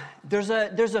there's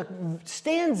a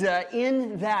stanza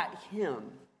in that hymn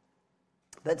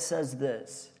that says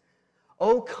this: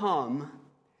 O come,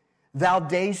 thou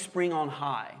dayspring on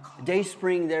high.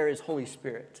 Dayspring there is Holy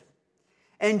Spirit.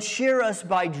 And cheer us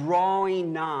by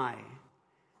drawing nigh.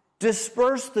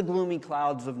 Disperse the gloomy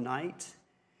clouds of night,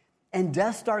 and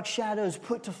death's dark shadows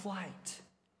put to flight.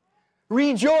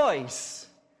 Rejoice,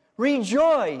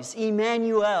 rejoice,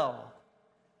 Emmanuel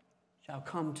shall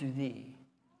come to thee,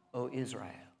 O Israel.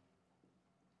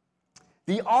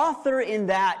 The author in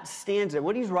that stanza,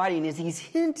 what he's writing is he's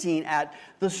hinting at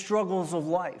the struggles of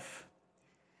life.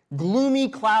 Gloomy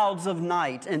clouds of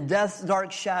night and death's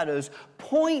dark shadows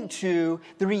point to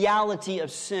the reality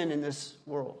of sin in this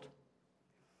world.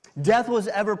 Death was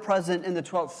ever present in the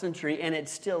 12th century, and it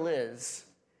still is.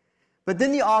 But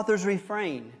then the author's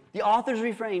refrain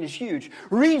is huge.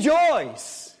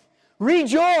 Rejoice!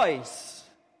 Rejoice!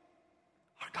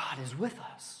 Our God is with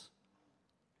us.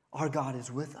 Our God is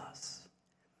with us.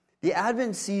 The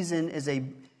Advent season is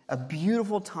a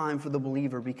beautiful time for the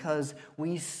believer because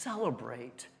we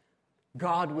celebrate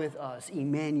God with us,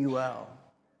 Emmanuel.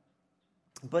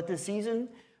 But the season,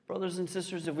 brothers and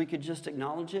sisters, if we could just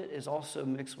acknowledge it, is also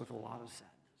mixed with a lot of sadness.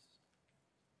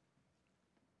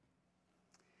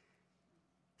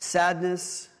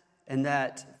 Sadness in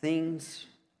that things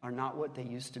are not what they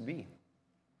used to be.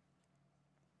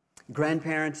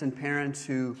 Grandparents and parents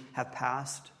who have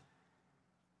passed,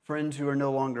 friends who are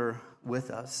no longer with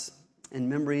us, and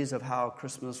memories of how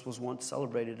Christmas was once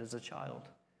celebrated as a child.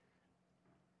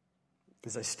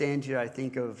 As I stand here, I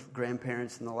think of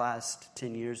grandparents in the last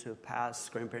 10 years who have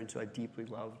passed, grandparents who I deeply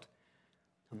loved,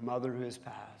 a mother who has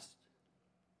passed,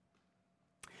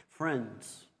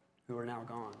 friends who are now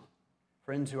gone,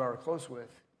 friends who I were close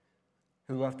with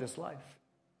who left this life.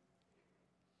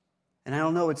 And I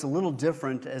don't know, it's a little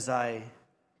different as I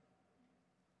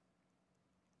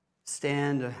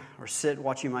stand or sit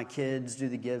watching my kids do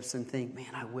the gifts and think,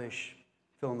 man, I wish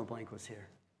fill in the blank was here.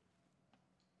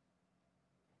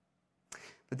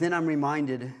 But then I'm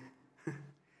reminded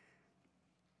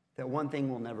that one thing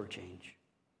will never change.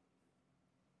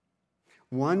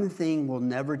 One thing will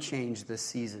never change this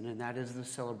season, and that is the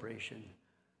celebration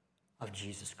of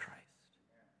Jesus Christ.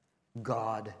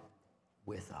 God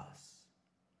with us.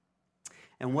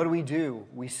 And what do?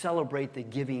 We celebrate the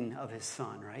giving of his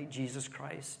Son, right? Jesus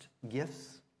Christ,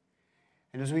 gifts.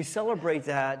 And as we celebrate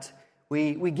that,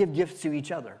 we give gifts to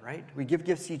each other, right? We give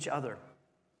gifts to each other.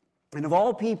 And of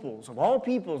all peoples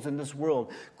in this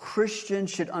world, Christians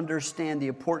should understand the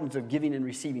importance of giving and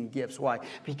receiving gifts. Why?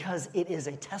 Because it is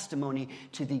a testimony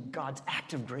to God's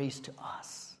act of grace to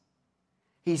us.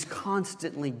 He's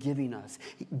constantly giving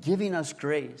us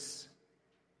grace,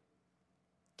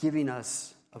 giving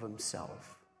us of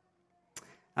himself.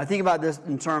 I think about this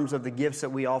in terms of the gifts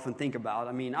that we often think about.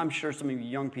 I mean, I'm sure some of you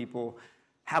young people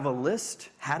had a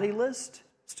list,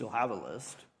 still have a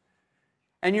list.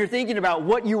 And you're thinking about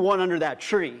what you want under that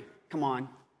tree. Come on.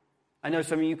 I know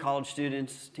some of you college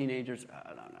students, teenagers,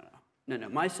 no.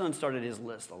 My son started his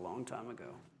list a long time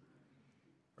ago,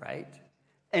 right?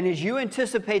 And as you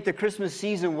anticipate the Christmas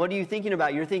season, what are you thinking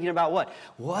about? You're thinking about what?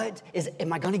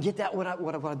 Am I going to get that, what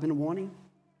I've been wanting?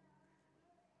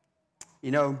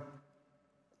 You know,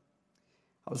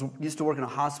 I used to work in a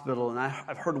hospital, and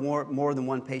I've heard more than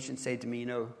one patient say to me, you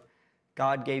know,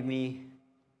 God gave me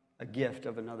a gift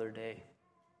of another day.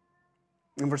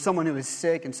 And for someone who is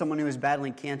sick and someone who is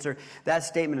battling cancer, that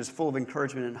statement is full of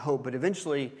encouragement and hope. But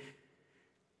eventually,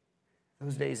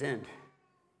 those days end.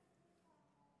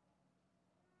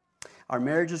 Our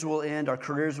marriages will end. Our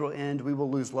careers will end. We will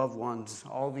lose loved ones.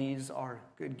 All these are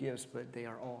good gifts, but they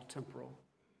are all temporal.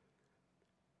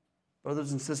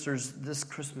 Brothers and sisters, this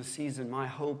Christmas season, my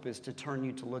hope is to turn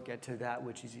you to look to that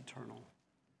which is eternal.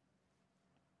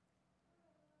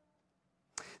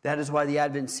 That is why the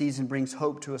Advent season brings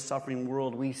hope to a suffering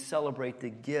world. We celebrate the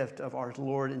gift of our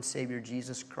Lord and Savior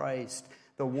Jesus Christ,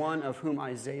 the one of whom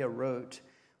Isaiah wrote,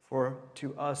 "For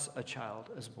to us a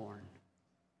child is born.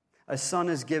 A son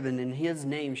is given, and his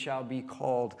name shall be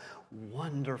called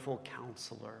Wonderful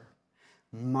Counselor,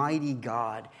 Mighty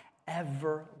God,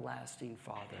 Everlasting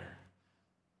Father,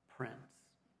 Prince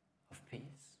of Peace."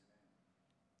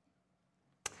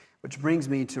 Which brings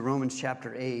me to Romans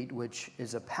chapter 8, which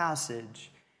is a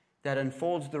passage that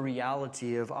unfolds the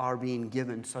reality of our being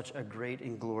given such a great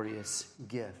and glorious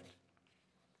gift.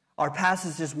 Our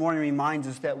passage this morning reminds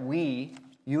us that we,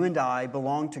 you and I,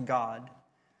 belong to God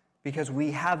because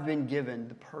we have been given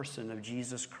the person of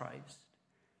Jesus Christ.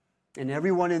 And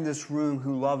everyone in this room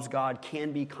who loves God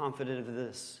can be confident of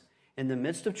this. In the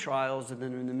midst of trials and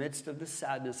then in the midst of the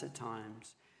sadness at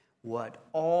times, what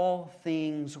all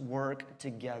things work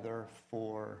together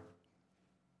for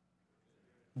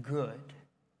good.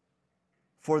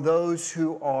 For those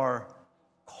who are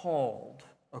called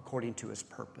according to his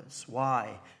purpose.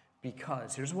 Why?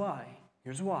 Because, here's why.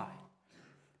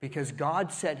 Because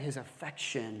God set his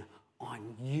affection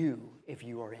on you if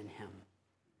you are in him.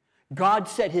 God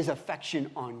set his affection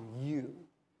on you.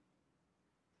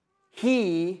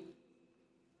 He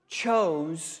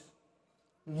chose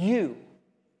you.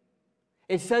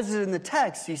 It says it in the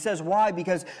text. He says, why?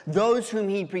 Because those whom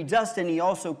he predestined, he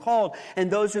also called. And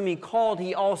those whom he called,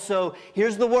 he also,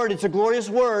 here's the word, it's a glorious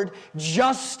word,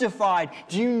 justified.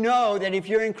 Do you know that if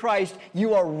you're in Christ,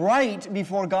 you are right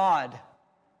before God?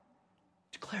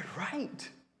 Declared right.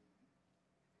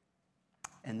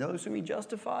 And those whom he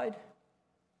justified,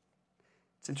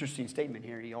 it's an interesting statement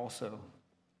here, he also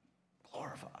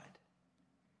glorified.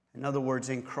 In other words,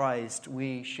 in Christ,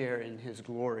 we share in his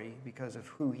glory because of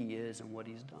who he is and what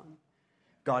he's done.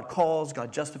 God calls,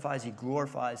 God justifies, he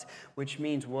glorifies, which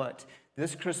means what?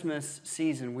 This Christmas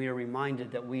season, we are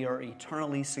reminded that we are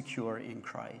eternally secure in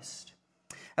Christ.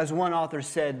 As one author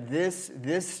said,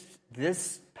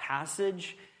 this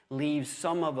passage leaves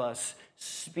some of us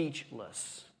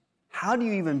speechless. How do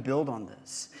you even build on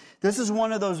this? This is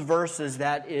one of those verses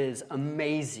that is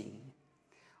amazing.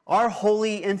 Our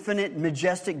holy, infinite,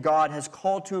 majestic God has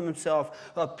called to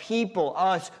himself a people,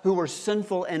 us, who were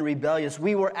sinful and rebellious.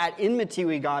 We were at enmity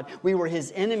with God. We were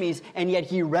his enemies, and yet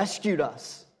he rescued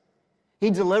us. He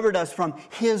delivered us from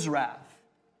his wrath.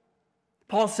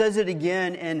 Paul says it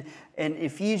again in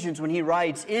Ephesians when he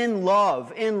writes, in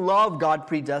love, God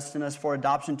predestined us for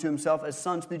adoption to himself as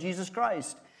sons through Jesus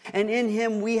Christ. And in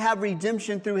him we have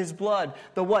redemption through his blood.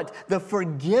 The what? The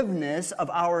forgiveness of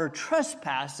our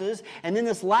trespasses. And then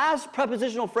this last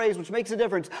prepositional phrase, which makes a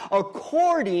difference,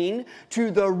 according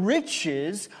to the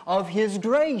riches of his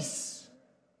grace.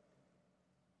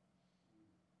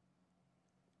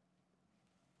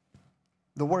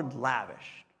 The word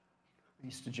lavish. I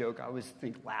used to joke, I always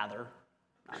think lather.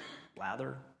 Not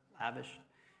lather, lavish.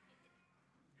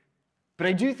 But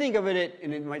I do think of it,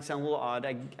 and it might sound a little odd,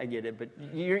 I get it, but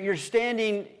you're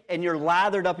standing and you're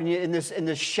lathered up and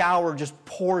this shower just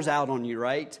pours out on you,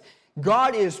 right?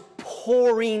 God is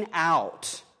pouring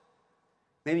out.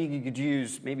 Maybe you could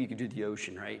do the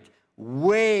ocean, right?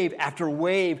 Wave after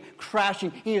wave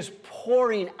crashing. He is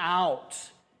pouring out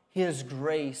His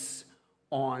grace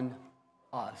on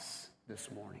us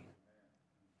this morning.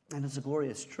 And it's a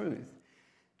glorious truth.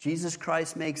 Jesus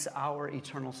Christ makes our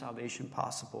eternal salvation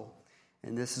possible.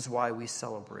 And this is why we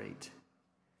celebrate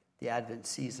the Advent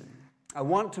season. I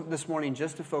want to, this morning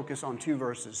just to focus on 2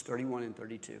 verses, 31 and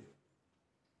 32.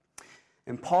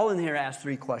 And Paul in here asks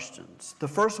 3 questions. The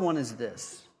first one is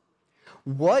this: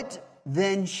 what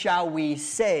then shall we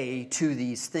say to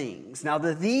these things? Now,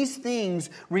 these things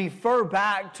refer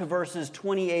back to verses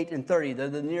 28 and 30. They're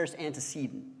the nearest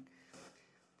antecedent.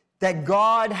 That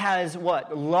God has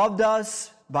what? Loved us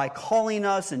by calling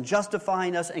us and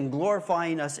justifying us and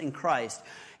glorifying us in Christ.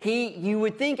 You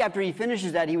would think after he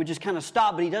finishes that, he would just kind of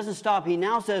stop, but he doesn't stop. He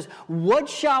now says, what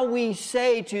shall we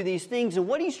say to these things? And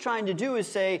what he's trying to do is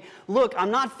say, look,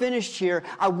 I'm not finished here.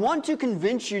 I want to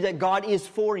convince you that God is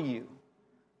for you.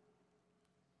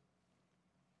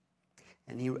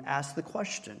 And he asks the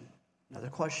question, another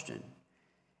question.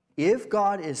 If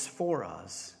God is for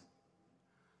us,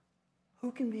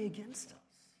 who can be against us?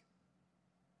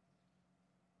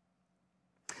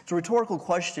 It's a rhetorical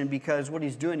question because what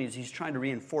he's doing is he's trying to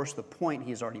reinforce the point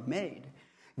he's already made.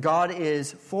 God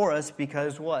is for us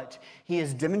because what? He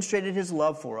has demonstrated his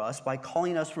love for us by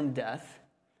calling us from death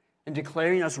and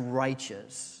declaring us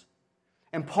righteous.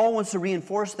 And Paul wants to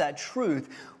reinforce that truth.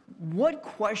 What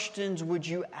questions would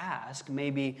you ask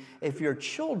maybe if your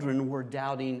children were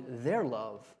doubting their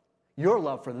love, your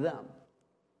love for them?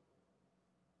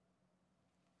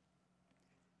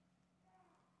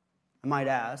 I might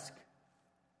ask,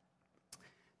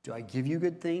 do I give you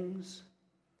good things?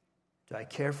 Do I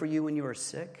care for you when you are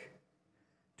sick?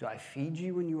 Do I feed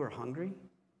you when you are hungry?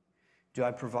 Do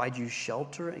I provide you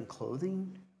shelter and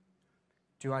clothing?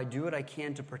 Do I do what I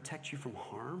can to protect you from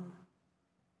harm?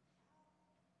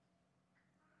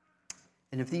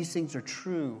 And if these things are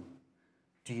true,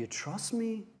 do you trust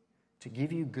me to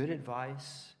give you good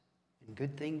advice and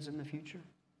good things in the future?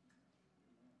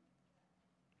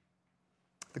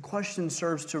 The question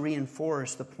serves to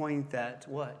reinforce the point that,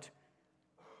 what?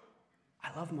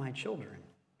 I love my children.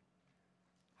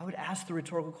 I would ask the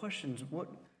rhetorical questions. What,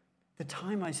 the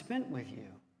time I spent with you,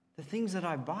 the things that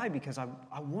I buy because I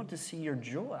want to see your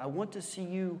joy. I want to see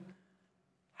you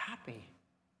happy.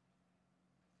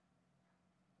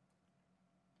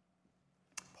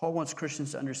 Paul wants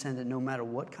Christians to understand that no matter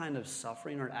what kind of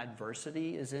suffering or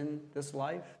adversity is in this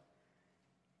life,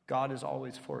 God is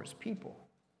always for his people.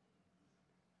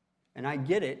 And I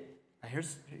get it.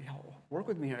 Work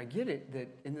with me here. I get it that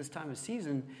in this time of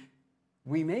season,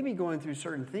 we may be going through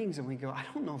certain things and we go, I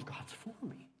don't know if God's for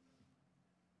me.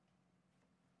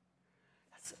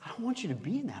 I don't want you to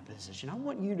be in that position. I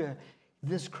want you to,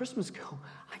 this Christmas, go,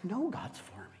 I know God's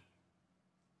for me.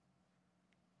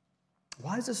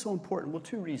 Why is this so important? Well,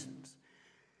 2 reasons.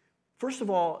 First of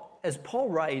all, as Paul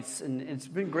writes, and it's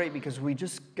been great because we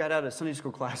just got out of Sunday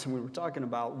school class and we were talking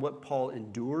about what Paul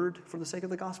endured for the sake of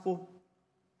the gospel.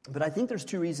 But I think there's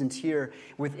 2 reasons here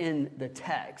within the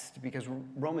text, because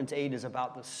Romans 8 is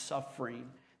about the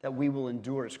suffering that we will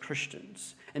endure as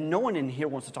Christians. And no one in here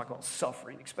wants to talk about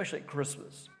suffering, especially at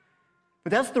Christmas.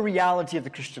 But that's the reality of the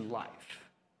Christian life,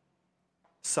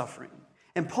 suffering.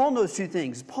 And Paul knows 2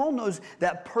 things. Paul knows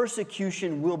that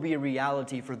persecution will be a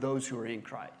reality for those who are in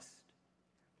Christ.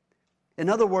 In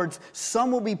other words,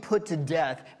 some will be put to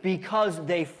death because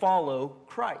they follow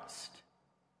Christ.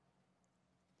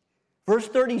 Verse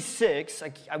 36,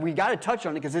 we got to touch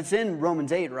on it because it's in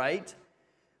Romans 8, right?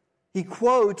 He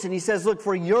quotes and he says, look,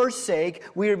 for your sake,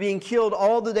 we are being killed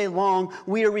all the day long.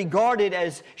 We are regarded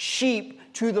as sheep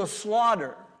to the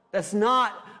slaughter. That's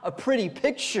not a pretty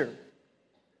picture.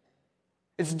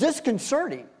 It's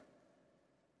disconcerting.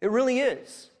 It really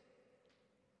is.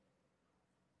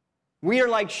 We are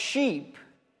like sheep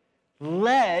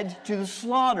led to the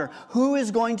slaughter. Who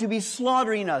is going to be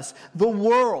slaughtering us? The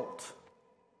world.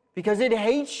 Because it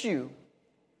hates you.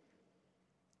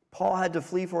 Paul had to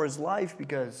flee for his life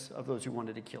because of those who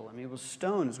wanted to kill him. He was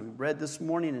stoned, as we read this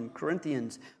morning in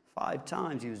Corinthians 5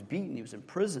 times. He was beaten. He was in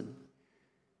prison.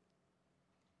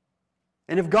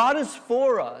 And if God is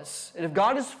for us, in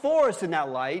that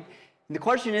light, and the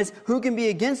question is, who can be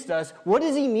against us? What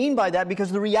does he mean by that?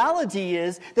 Because the reality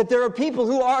is that there are people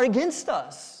who are against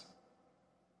us.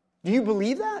 Do you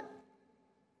believe that?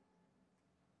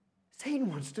 Satan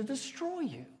wants to destroy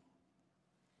you.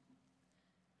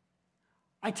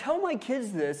 I tell my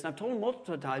kids this, and I've told them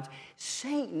multiple times,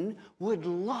 Satan would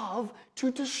love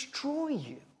to destroy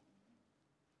you.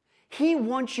 He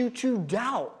wants you to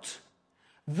doubt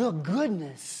the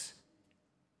goodness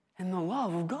and the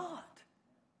love of God.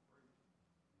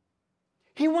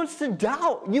 He wants to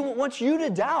doubt. He wants you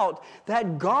to doubt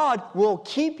that God will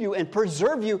keep you and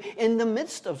preserve you in the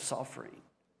midst of suffering.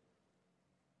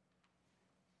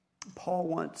 Paul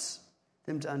wants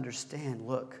them to understand,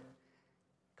 look,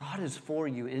 God is for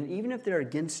you, and even if they're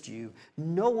against you,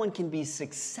 no one can be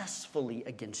successfully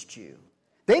against you.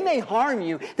 They may harm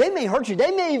you, they may hurt you, they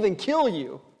may even kill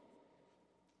you.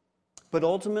 But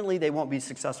ultimately, they won't be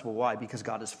successful. Why? Because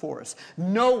God is for us.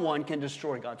 No one can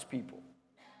destroy God's people.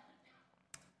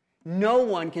 No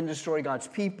one can destroy God's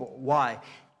people. Why?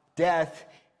 Death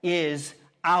is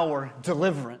our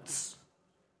deliverance.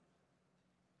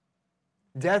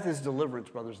 Death is deliverance,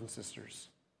 brothers and sisters.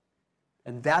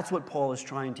 And that's what Paul is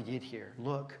trying to get here.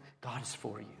 Look, God is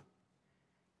for you,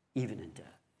 even in death.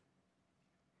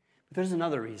 But there's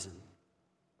another reason.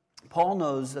 Paul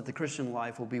knows that the Christian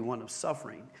life will be one of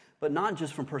suffering, but not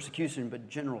just from persecution, but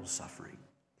general suffering.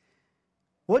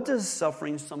 What does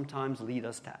suffering sometimes lead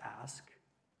us to ask?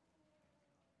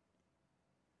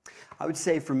 I would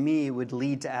say for me, it would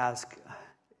lead to ask,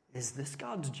 is this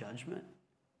God's judgment?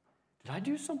 Did I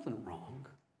do something wrong?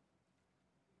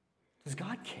 Does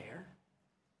God care?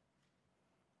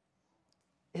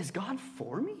 Is God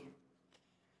for me?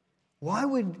 Why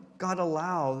would God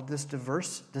allow this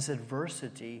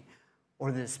adversity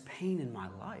or this pain in my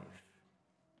life?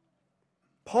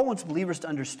 Paul wants believers to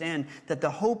understand that the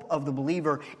hope of the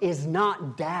believer is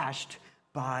not dashed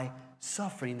by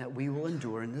suffering that we will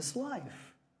endure in this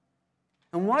life.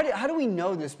 And how do we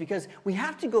know this? Because we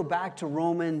have to go back to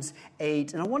Romans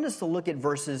 8, and I want us to look at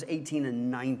verses 18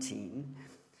 and 19.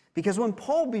 Because when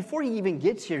Paul, before he even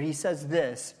gets here, he says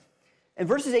this. In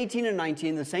verses 18 and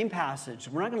 19, the same passage,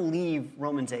 we're not going to leave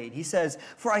Romans 8. He says,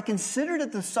 "For I consider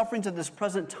that the sufferings of this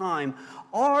present time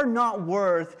are not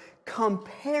worth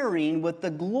comparing with the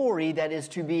glory that is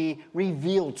to be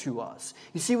revealed to us."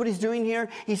 You see what he's doing here?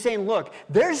 He's saying, look,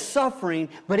 there's suffering,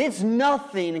 but it's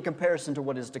nothing in comparison to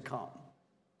what is to come.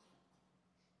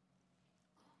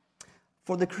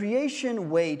 For the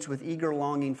creation waits with eager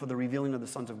longing for the revealing of the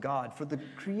sons of God. For the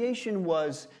creation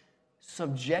was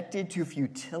subjected to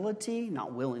futility,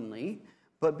 not willingly,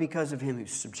 but because of him who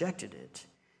subjected it.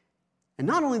 And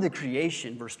not only the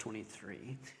creation, verse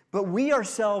 23, but we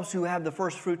ourselves who have the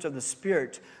first fruits of the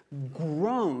Spirit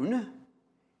groan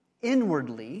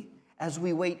inwardly as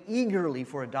we wait eagerly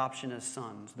for adoption as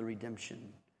sons, the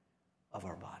redemption of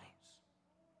our bodies.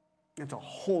 That's a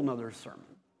whole nother sermon.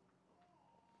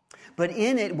 But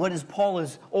in it, what Paul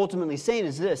is ultimately saying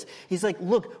is this. He's like,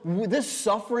 look, this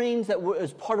suffering that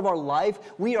is part of our life,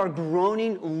 we are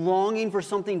groaning, longing for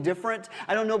something different.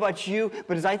 I don't know about you,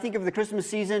 but as I think of the Christmas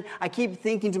season, I keep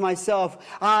thinking to myself,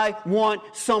 I want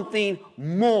something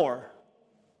more.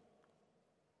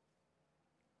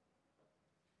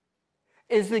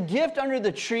 Is the gift under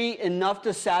the tree enough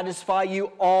to satisfy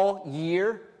you all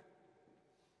year?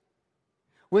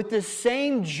 With the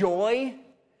same joy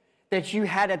that you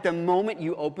had at the moment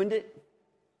you opened it?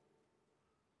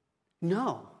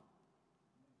 No.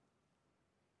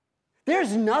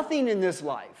 There's nothing in this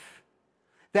life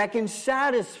that can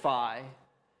satisfy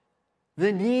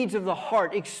the needs of the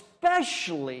heart,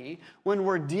 especially when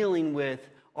we're dealing with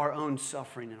our own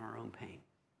suffering and our own pain.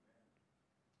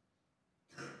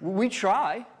 We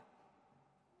try.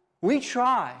 We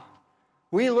try.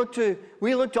 We look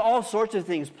to all sorts of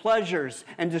things, pleasures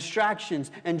and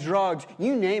distractions and drugs,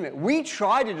 you name it. We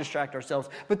try to distract ourselves,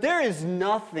 but there is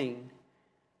nothing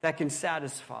that can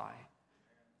satisfy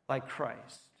like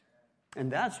Christ. And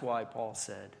that's why Paul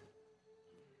said,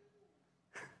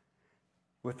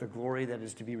 with the glory that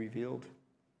is to be revealed,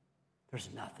 there's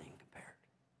nothing compared.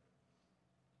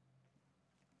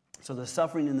 So the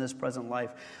suffering in this present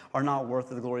life are not worth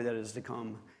the glory that is to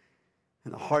come.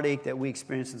 And the heartache that we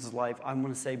experience in this life, I'm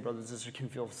going to say, brothers and sisters, can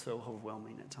feel so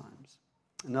overwhelming at times.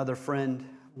 Another friend,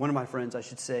 one of my friends, I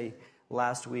should say,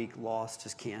 last week lost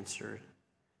his cancer.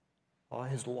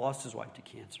 Lost his wife to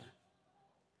cancer.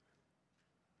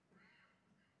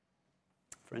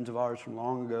 Friends of ours from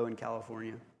long ago in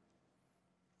California.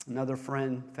 Another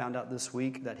friend found out this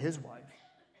week that his wife,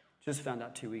 just found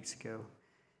out 2 weeks ago,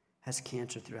 has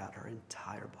cancer throughout her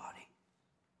entire body.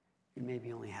 He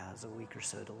maybe only has a week or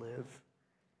so to live.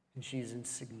 And she's in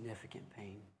significant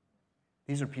pain.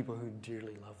 These are people who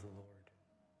dearly love the Lord.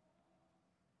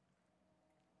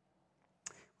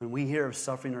 When we hear of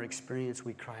suffering or experience,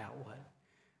 we cry out, what?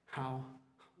 How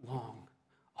long?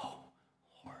 Oh,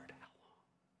 Lord, how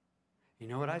long? You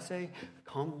know what I say?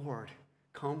 Come, Lord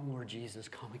Jesus,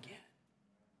 come again.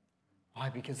 Why?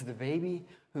 Because the baby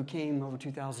who came over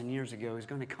 2,000 years ago is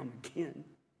going to come again.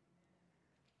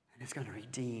 And it's going to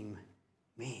redeem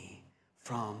me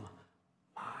from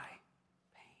my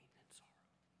pain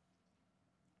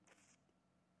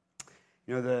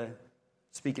and sorrow.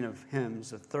 Speaking of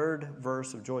hymns, the third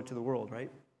verse of Joy to the World,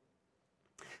 right?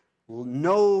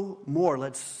 No more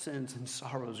let sins and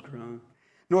sorrows groan,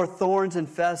 nor thorns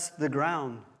infest the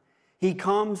ground. He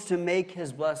comes to make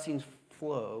his blessings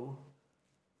flow.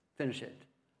 Finish it.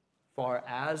 Far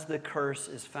as the curse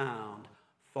is found,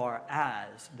 far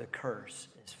as the curse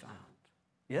is found.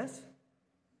 Yes?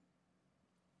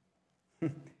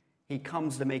 He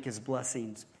comes to make his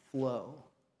blessings flow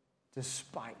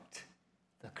despite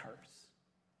the curse.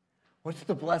 What's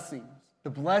the blessings? The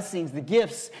blessings, the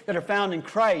gifts that are found in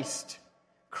Christ.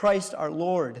 Christ our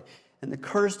Lord. And the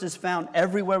curse is found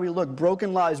everywhere we look.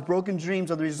 Broken lives, broken dreams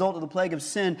are the result of the plague of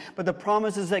sin. But the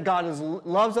promise is that God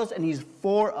loves us and He's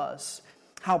for us.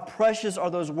 How precious are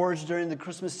those words during the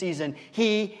Christmas season.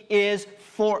 He is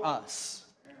for us.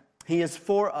 He is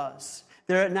for us.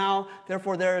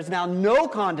 Therefore, there is now no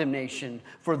condemnation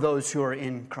for those who are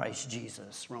in Christ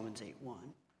Jesus. Romans 8:1.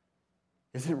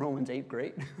 Isn't Romans 8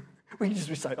 great? We can just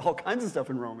recite all kinds of stuff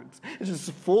in Romans. It's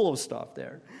just full of stuff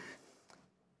there.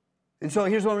 And so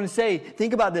here's what I'm going to say.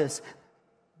 Think about this.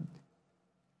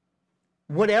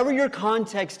 Whatever your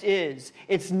context is,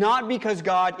 it's not because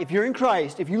God, if you're in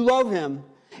Christ, if you love Him,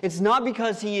 it's not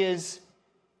because He is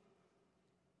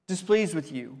displeased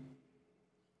with you.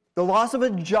 The loss of a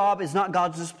job is not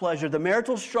God's displeasure. The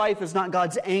marital strife is not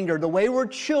God's anger. The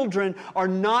wayward children are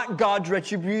not God's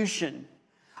retribution.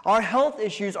 Our health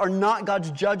issues are not God's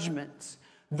judgments.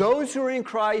 Those who are in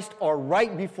Christ are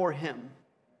right before Him.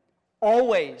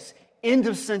 Always. End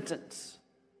of sentence.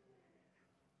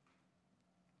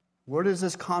 Where does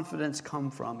this confidence come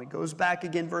from? It goes back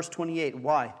again, verse 28.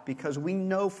 Why? Because we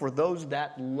know for those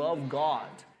that love God,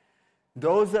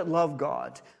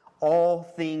 all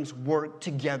things work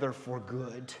together for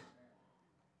good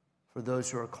for those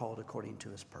who are called according to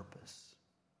His purpose.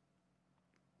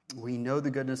 We know the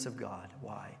goodness of God.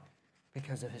 Why?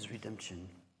 Because of His redemption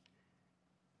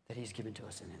that He's given to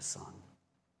us in His Son.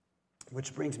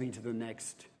 Which brings me to the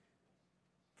next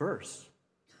verse,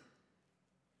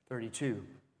 32.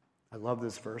 I love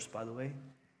this verse, by the way.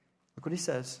 Look what He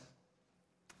says.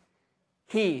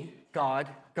 He, God,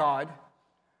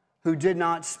 who did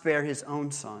not spare His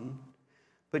own Son,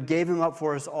 but gave Him up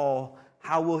for us all,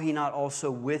 how will He not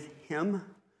also with Him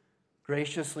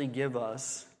graciously give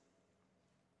us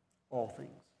all things?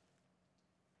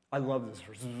 I love this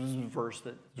verse. This is a verse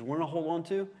that you want to hold on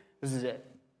to. This is it.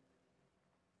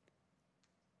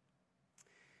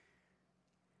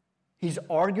 He's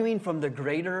arguing from the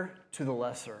greater to the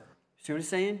lesser. See what he's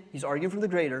saying? He's arguing from the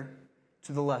greater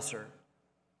to the lesser.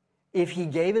 If He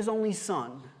gave His only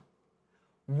Son,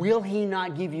 will He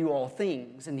not give you all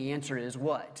things? And the answer is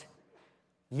what?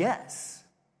 Yes.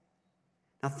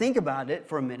 Now think about it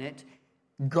for a minute.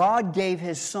 God gave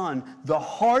His Son. The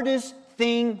hardest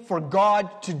thing for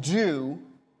God to do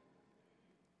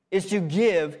is to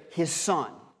give His Son.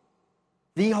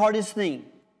 The hardest thing.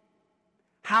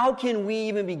 How can we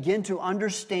even begin to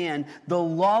understand the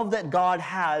love that God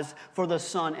has for the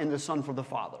Son and the Son for the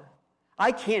Father?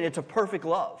 I can't. It's a perfect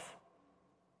love.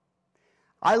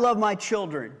 I love my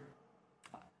children.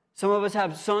 Some of us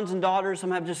have sons and daughters.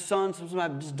 Some have just sons. Some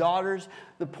have just daughters.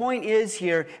 The point is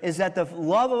that the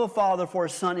love of a father for a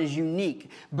son is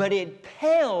unique. But it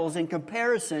pales in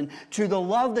comparison to the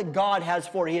love that God has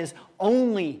for His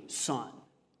only Son.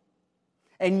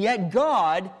 And yet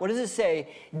God, what does it say?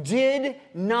 Did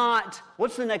not,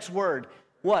 what's the next word?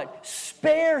 What?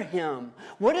 Spare Him.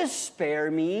 What does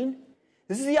spare mean?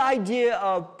 This is the idea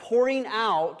of pouring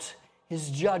out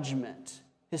His judgment,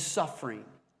 His suffering.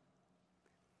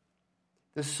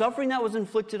 The suffering that was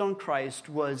inflicted on Christ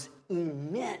was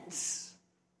immense.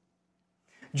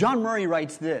 John Murray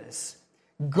writes this: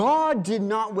 God did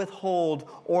not withhold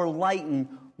or lighten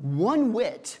one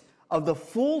whit of the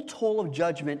full toll of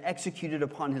judgment executed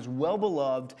upon His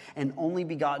well-beloved and only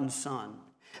begotten Son.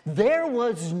 There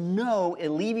was no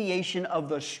alleviation of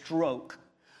the stroke,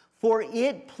 for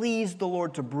it pleased the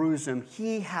Lord to bruise Him.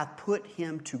 He hath put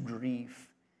Him to grief.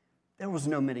 There was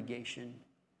no mitigation.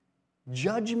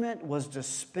 Judgment was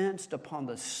dispensed upon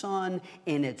the Son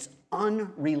in its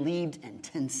unrelieved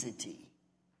intensity.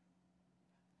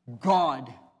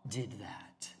 God did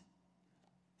that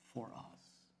for us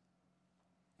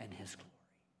and His glory.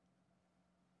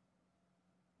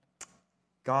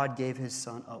 God gave His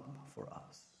Son up for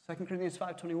us. 2 Corinthians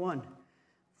 5:21.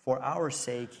 For our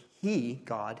sake, he,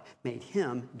 God, made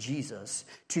him, Jesus,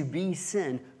 to be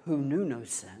sin who knew no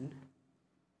sin,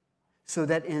 so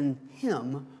that in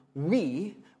him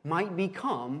we might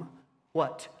become,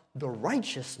 what? The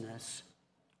righteousness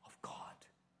of God.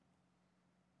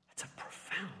 That's a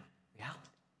profound reality.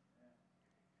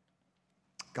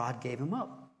 God gave him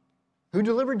up. Who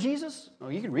delivered Jesus? Oh,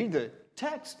 you can read the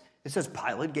text. It says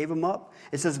Pilate gave him up.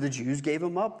 It says the Jews gave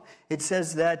him up. It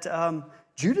says that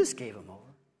Judas gave him over.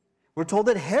 We're told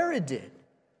that Herod did.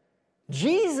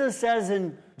 Jesus says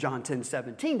in John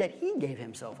 10:17 that he gave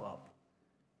himself up.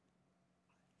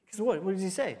 Because what does he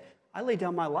say? I laid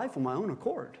down my life on my own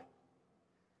accord.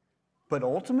 But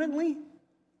ultimately,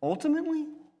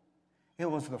 it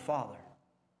was the Father.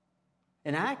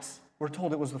 In Acts, we're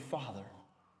told it was the Father.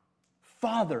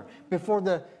 Father, before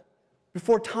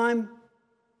time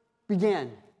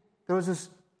began, there was this,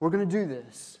 we're going to do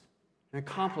this and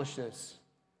accomplish this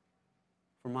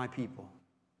for my people.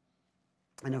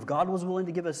 And if God was willing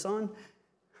to give a son,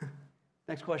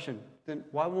 next question, then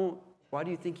why do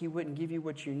you think he wouldn't give you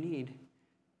what you need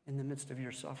in the midst of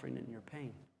your suffering and your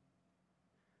pain?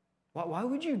 Why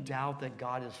would you doubt that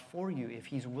God is for you if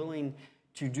he's willing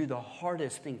to do the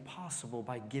hardest thing possible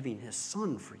by giving his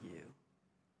son for you?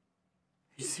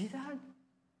 You see that?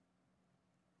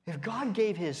 If God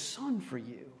gave his son for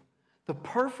you, the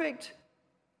perfect,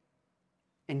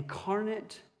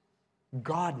 incarnate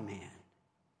God-man,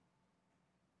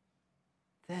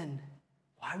 then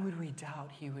why would we doubt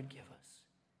he would give us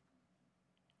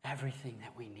everything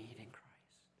that we need in Christ?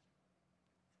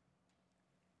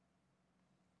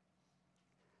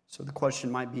 So the question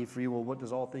might be for you, well, what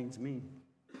does all things mean?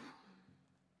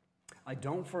 I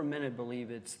don't for a minute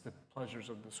believe it's the pleasures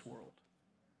of this world.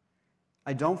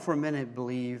 I don't for a minute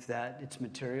believe that it's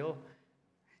material,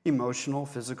 emotional,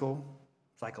 physical,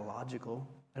 psychological.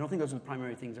 I don't think those are the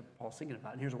primary things that Paul's thinking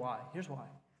about. And here's why.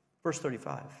 Verse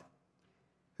 35.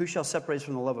 Who shall separate us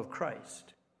from the love of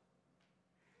Christ?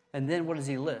 And then what does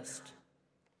he list?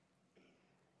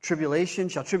 Tribulation,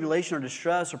 shall tribulation or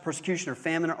distress or persecution or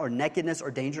famine or nakedness or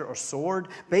danger or sword?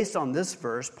 Based on this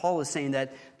verse, Paul is saying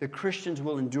that the Christians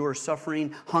will endure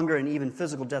suffering, hunger, and even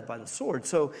physical death by the sword.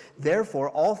 So therefore,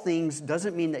 all things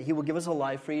doesn't mean that he will give us a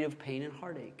life free of pain and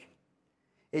heartache.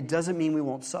 It doesn't mean we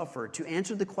won't suffer. To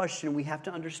answer the question, we have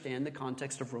to understand the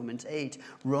context of Romans 8.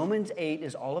 Romans 8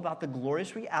 is all about the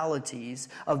glorious realities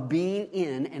of being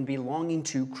in and belonging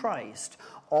to Christ.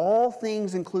 All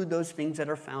things include those things that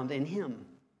are found in him.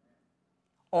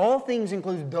 All things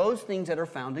include those things that are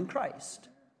found in Christ.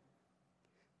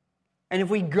 And if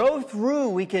we go through,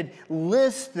 we could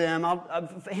list them, a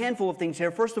handful of things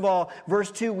here. First of all, verse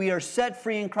 2, we are set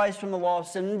free in Christ from the law of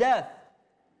sin and death.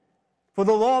 For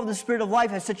the law of the Spirit of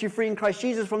life has set you free in Christ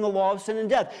Jesus from the law of sin and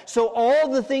death. So all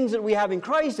the things that we have in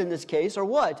Christ in this case are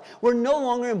what? We're no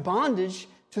longer in bondage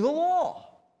to the law.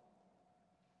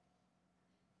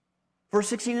 Verse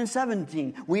 16 and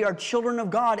 17, we are children of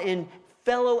God and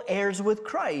fellow heirs with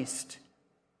Christ.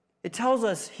 It tells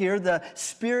us here that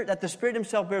the Spirit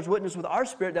himself bears witness with our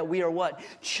spirit that we are what?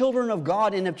 Children of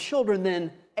God, and if children,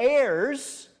 then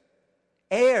heirs,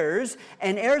 and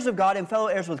heirs of God and fellow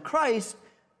heirs with Christ,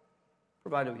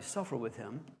 provided we suffer with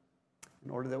him,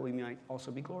 in order that we might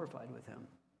also be glorified with him.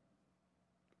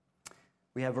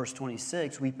 We have verse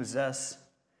 26, we possess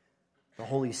the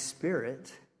Holy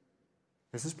Spirit.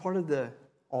 This is part of the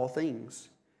all things.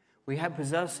 We have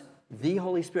possessed the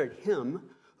Holy Spirit, him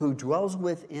who dwells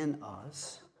within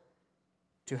us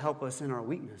to help us in our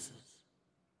weaknesses.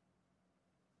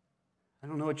 I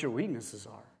don't know what your weaknesses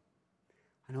are.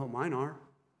 I know what mine are.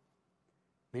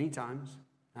 Many times,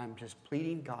 I'm just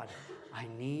pleading, God, I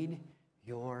need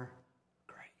your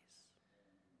grace.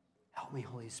 Help me,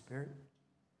 Holy Spirit.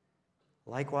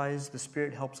 Likewise, the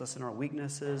Spirit helps us in our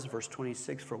weaknesses. Verse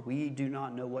 26, for we do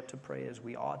not know what to pray as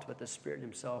we ought, but the Spirit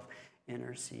himself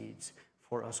intercedes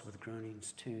for us with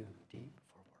groanings too deep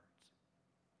for words.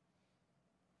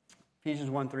 Ephesians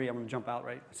 1:3, I'm going to jump out,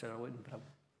 right? I said I wouldn't, but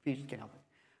Ephesians can't help it.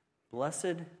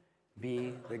 Blessed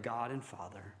be the God and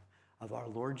Father of our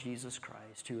Lord Jesus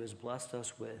Christ, who has blessed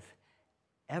us with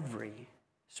every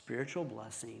spiritual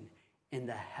blessing in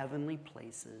the heavenly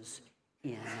places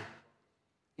in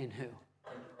who?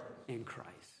 In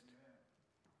Christ.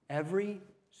 Every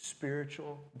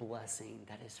spiritual blessing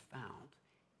that is found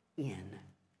in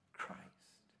Christ.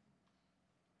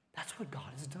 That's what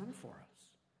God has done for us.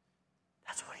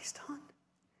 That's what he's done.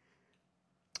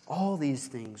 All these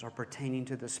things are pertaining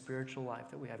to the spiritual life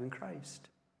that we have in Christ.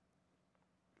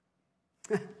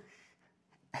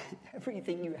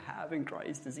 Everything you have in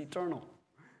Christ is eternal.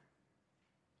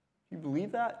 You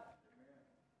believe that?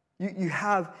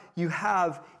 You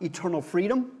have eternal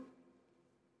freedom.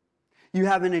 You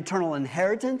have an eternal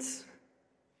inheritance.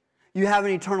 You have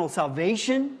an eternal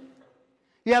salvation.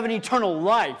 You have an eternal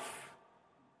life.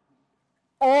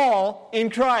 All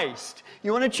in Christ.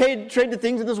 You want to trade the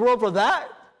things in this world for that?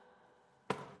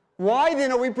 Why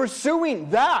then are we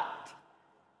pursuing that?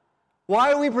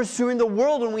 Why are we pursuing the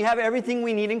world when we have everything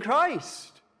we need in Christ?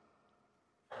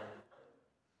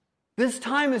 This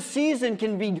time of season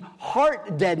can be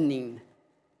heart-deadening.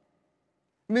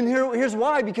 I mean, here's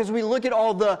why. Because we look at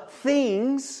all the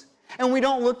things and we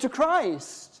don't look to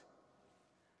Christ.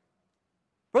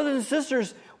 Brothers and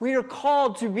sisters, we are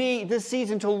called to be this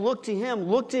season to look to Him,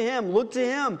 look to Him, look to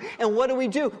Him. And what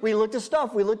do? We look to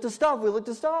stuff, we look to stuff, we look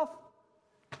to stuff.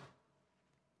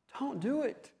 Don't do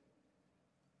it.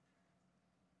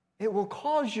 It will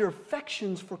cause your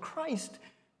affections for Christ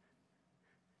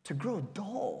to grow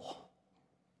dull.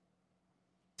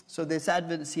 So this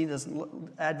Advent season,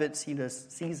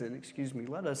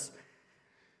 let us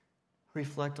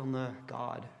reflect on the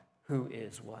God who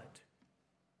is what?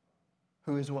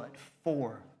 Who is what?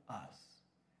 For us.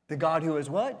 The God who is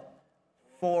what?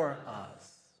 For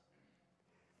us.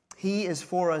 He is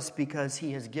for us because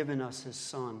He has given us His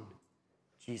Son,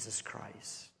 Jesus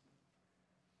Christ.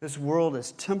 This world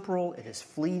is temporal, it is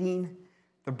fleeting.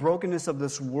 The brokenness of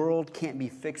this world can't be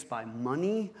fixed by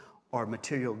money or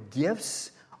material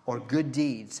gifts or good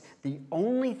deeds. The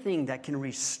only thing that can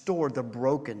restore the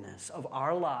brokenness of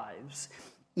our lives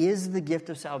is the gift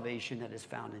of salvation that is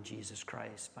found in Jesus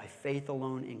Christ, by faith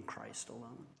alone, in Christ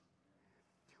alone.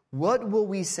 What will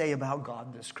we say about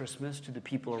God this Christmas to the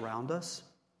people around us?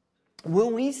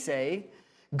 Will we say,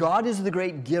 God is the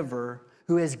great giver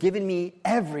who has given me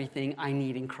everything I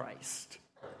need in Christ?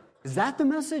 Is that the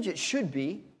message? It should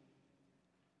be.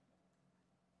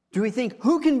 Do we think,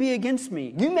 who can be against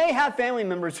me? You may have family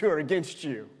members who are against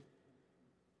you.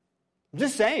 I'm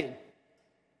just saying.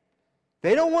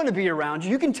 They don't want to be around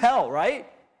you. You can tell, right?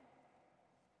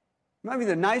 You might be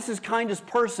the nicest, kindest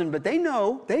person, but they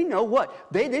know what?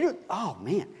 They do. Oh,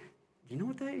 man. You know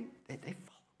what they follow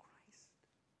Christ.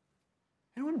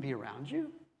 They don't want to be around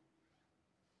you.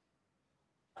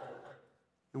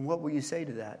 And what will you say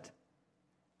to that?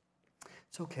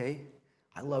 It's okay.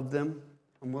 I love them.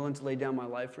 I'm willing to lay down my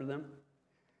life for them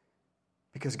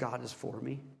because God is for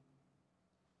me.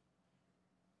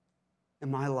 And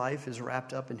my life is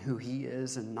wrapped up in who He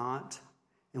is and not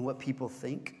in what people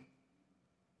think.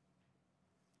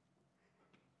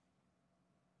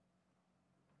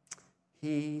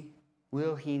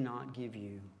 Will He not give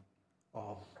you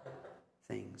all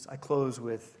things? I close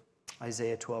with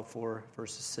Isaiah 12:4,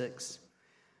 verses 6.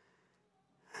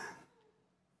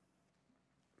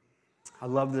 I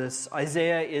love this.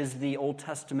 Isaiah is the Old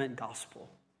Testament gospel.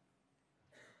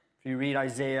 If you read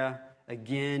Isaiah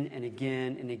again and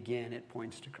again and again, it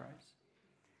points to Christ.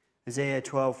 Isaiah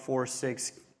 12:4,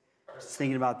 6, just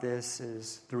thinking about this,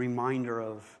 is the reminder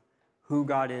of who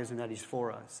God is and that He's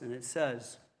for us. And it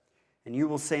says, and you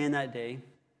will say in that day,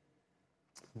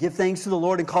 give thanks to the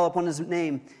Lord and call upon His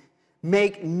name.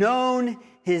 Make known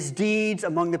His deeds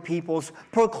among the peoples.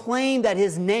 Proclaim that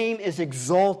His name is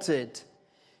exalted.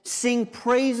 Sing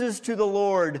praises to the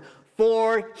Lord,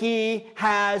 for He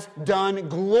has done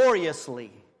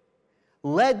gloriously.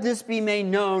 Let this be made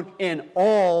known in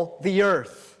all the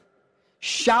earth.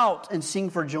 Shout and sing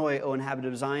for joy, O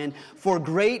inhabitant of Zion, for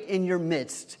great in your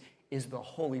midst is the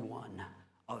Holy One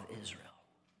of Israel.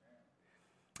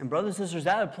 And brothers and sisters,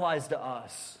 that applies to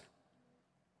us.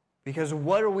 Because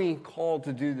what are we called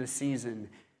to do this season?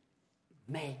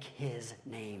 Make His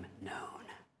name known,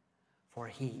 for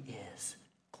He is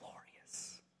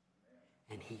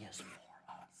and He is for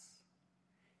us.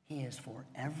 He is for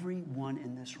everyone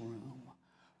in this room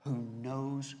who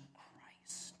knows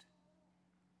Christ.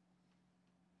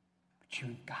 But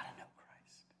you've got to know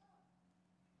Christ.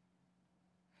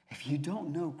 If you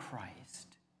don't know Christ,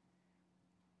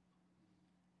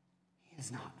 He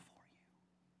is not for you.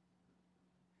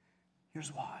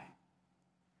 Here's why.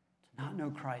 To not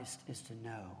know Christ is to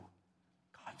know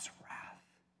God's wrath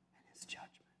and His judgment.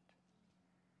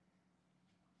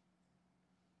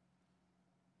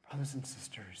 Brothers and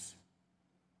sisters,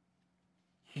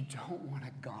 you don't want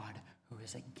a God who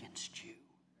is against you.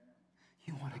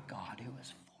 You want a God who is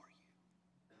for you.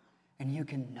 And you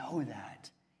can know that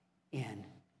in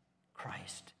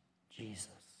Christ Jesus,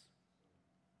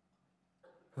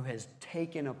 who has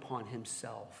taken upon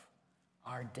Himself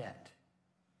our debt,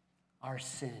 our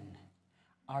sin,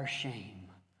 our shame,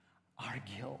 our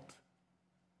guilt,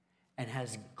 and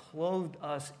has clothed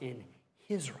us in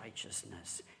His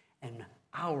righteousness and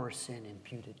our sin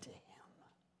imputed to Him.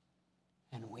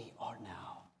 And we are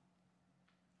now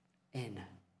in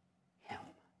him,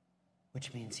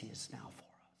 which means he is now for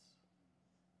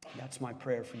us. That's my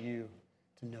prayer for you,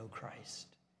 to know Christ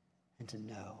and to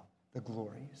know the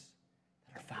glories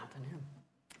that are found in him.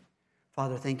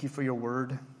 Father, thank you for your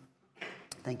word.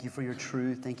 Thank you for your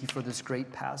truth. Thank you for this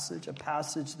great passage, a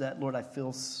passage that, Lord, I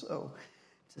feel so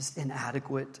just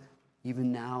inadequate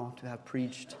even now to have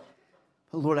preached.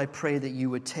 But Lord, I pray that you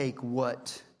would take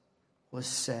what was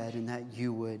said and that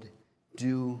you would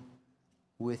do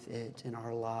with it in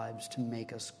our lives to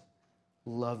make us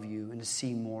love you and to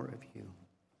see more of you.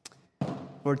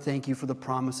 Lord, thank you for the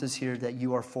promises here that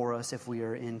you are for us if we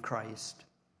are in Christ.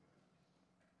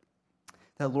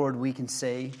 That, Lord, we can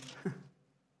say,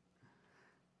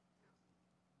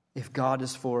 if God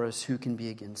is for us, who can be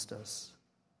against us?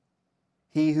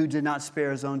 He who did not spare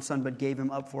his own son but gave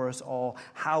him up for us all,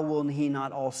 how will he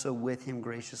not also with him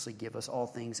graciously give us all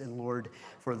things? And Lord,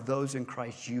 for those in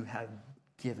Christ, you have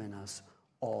given us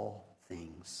all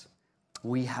things.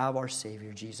 We have our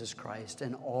Savior, Jesus Christ,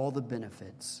 and all the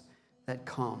benefits that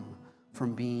come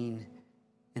from being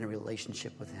in a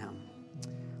relationship with him.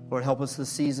 Lord, help us this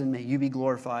season. May you be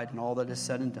glorified in all that is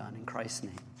said and done. In Christ's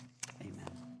name, amen.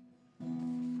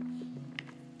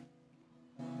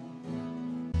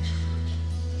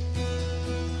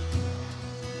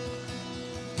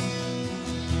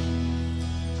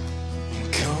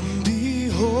 Come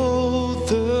behold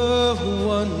the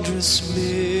wondrous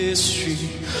mystery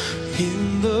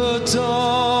in the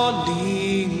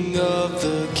dawning of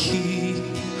the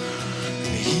King.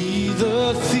 He,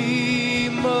 the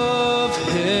theme of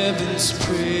heaven's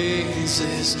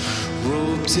praises,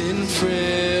 robed in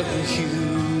frail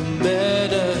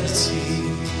humanity.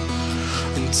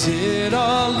 And in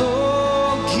our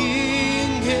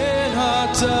longing and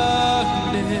our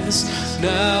darkness,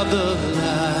 now the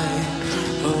light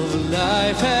of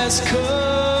life has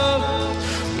come.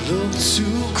 Look to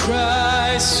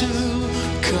Christ who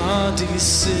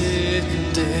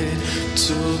condescended,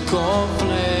 took on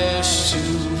flesh to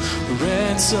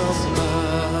ransom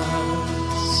us.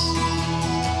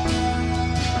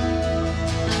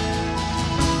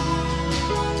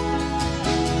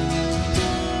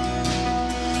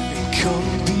 And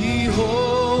come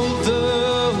behold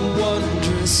the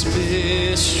wondrous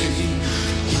mystery,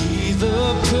 he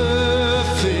the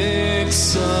perfect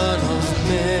Son of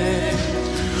Man,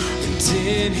 and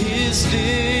in his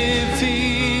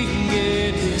living,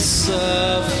 in his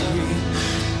suffering,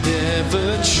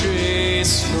 never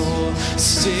trace nor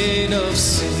stain of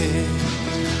sin.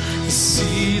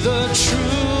 See the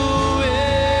true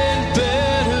and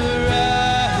better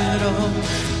Adam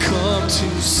come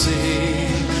to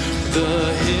save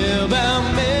the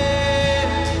hell-bound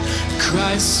man.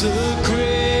 Christ the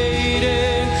great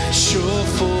and sure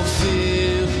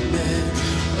fulfillment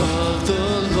of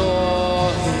the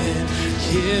law, in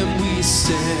him we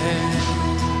stand.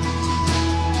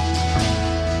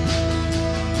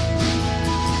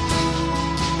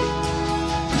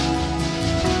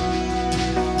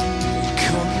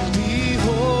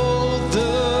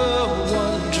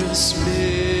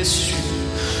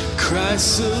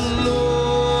 Christ the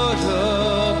Lord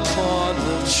upon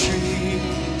the tree,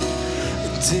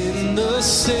 and in the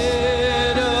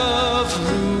stead of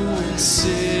ruined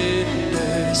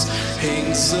sinners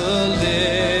hangs a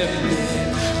Lamb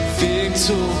in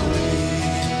victory.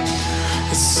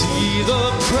 See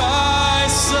the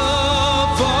price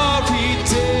of our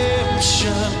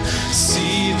redemption,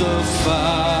 see the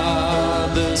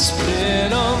Father's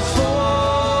plan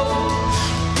unfold,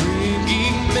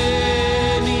 bringing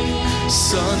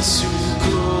sons to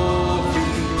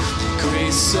glory,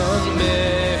 grace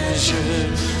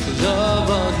unmeasured, love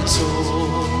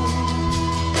untold.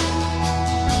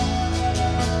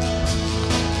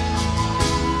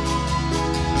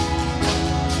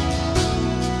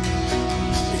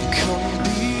 And come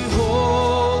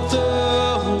behold the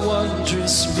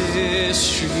wondrous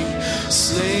mystery,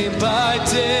 slain by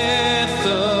death,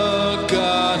 the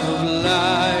God of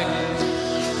light,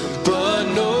 but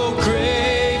no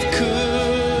grave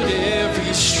could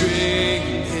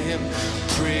restrain him.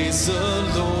 Praise the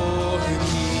Lord,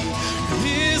 he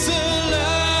is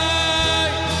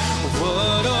alive.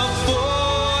 What a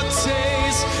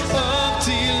foretaste of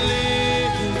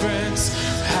deliverance,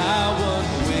 how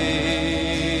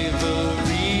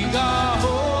unwavering our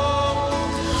hope.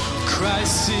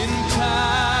 Christ in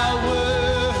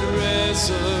power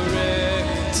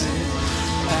resurrected,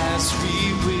 as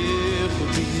we will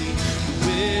be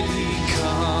when he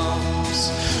comes.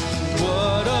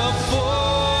 What a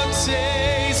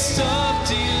foretaste of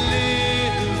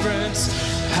deliverance,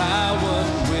 how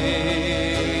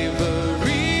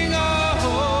unwavering our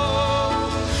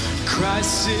hope.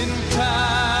 Christ in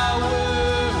power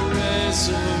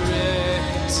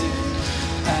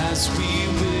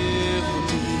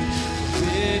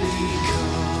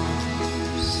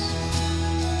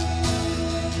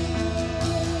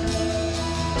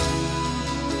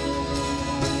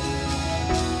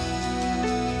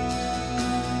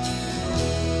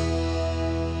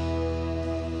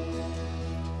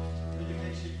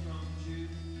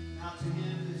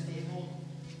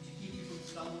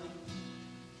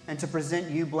and to present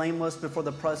you blameless before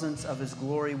the presence of his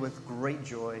glory with great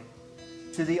joy.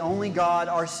 To the only God,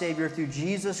 our Savior, through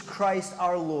Jesus Christ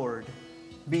our Lord,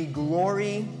 be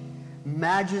glory,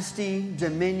 majesty,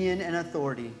 dominion, and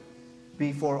authority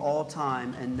before all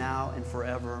time and now and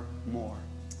forevermore.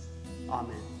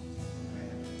 Amen.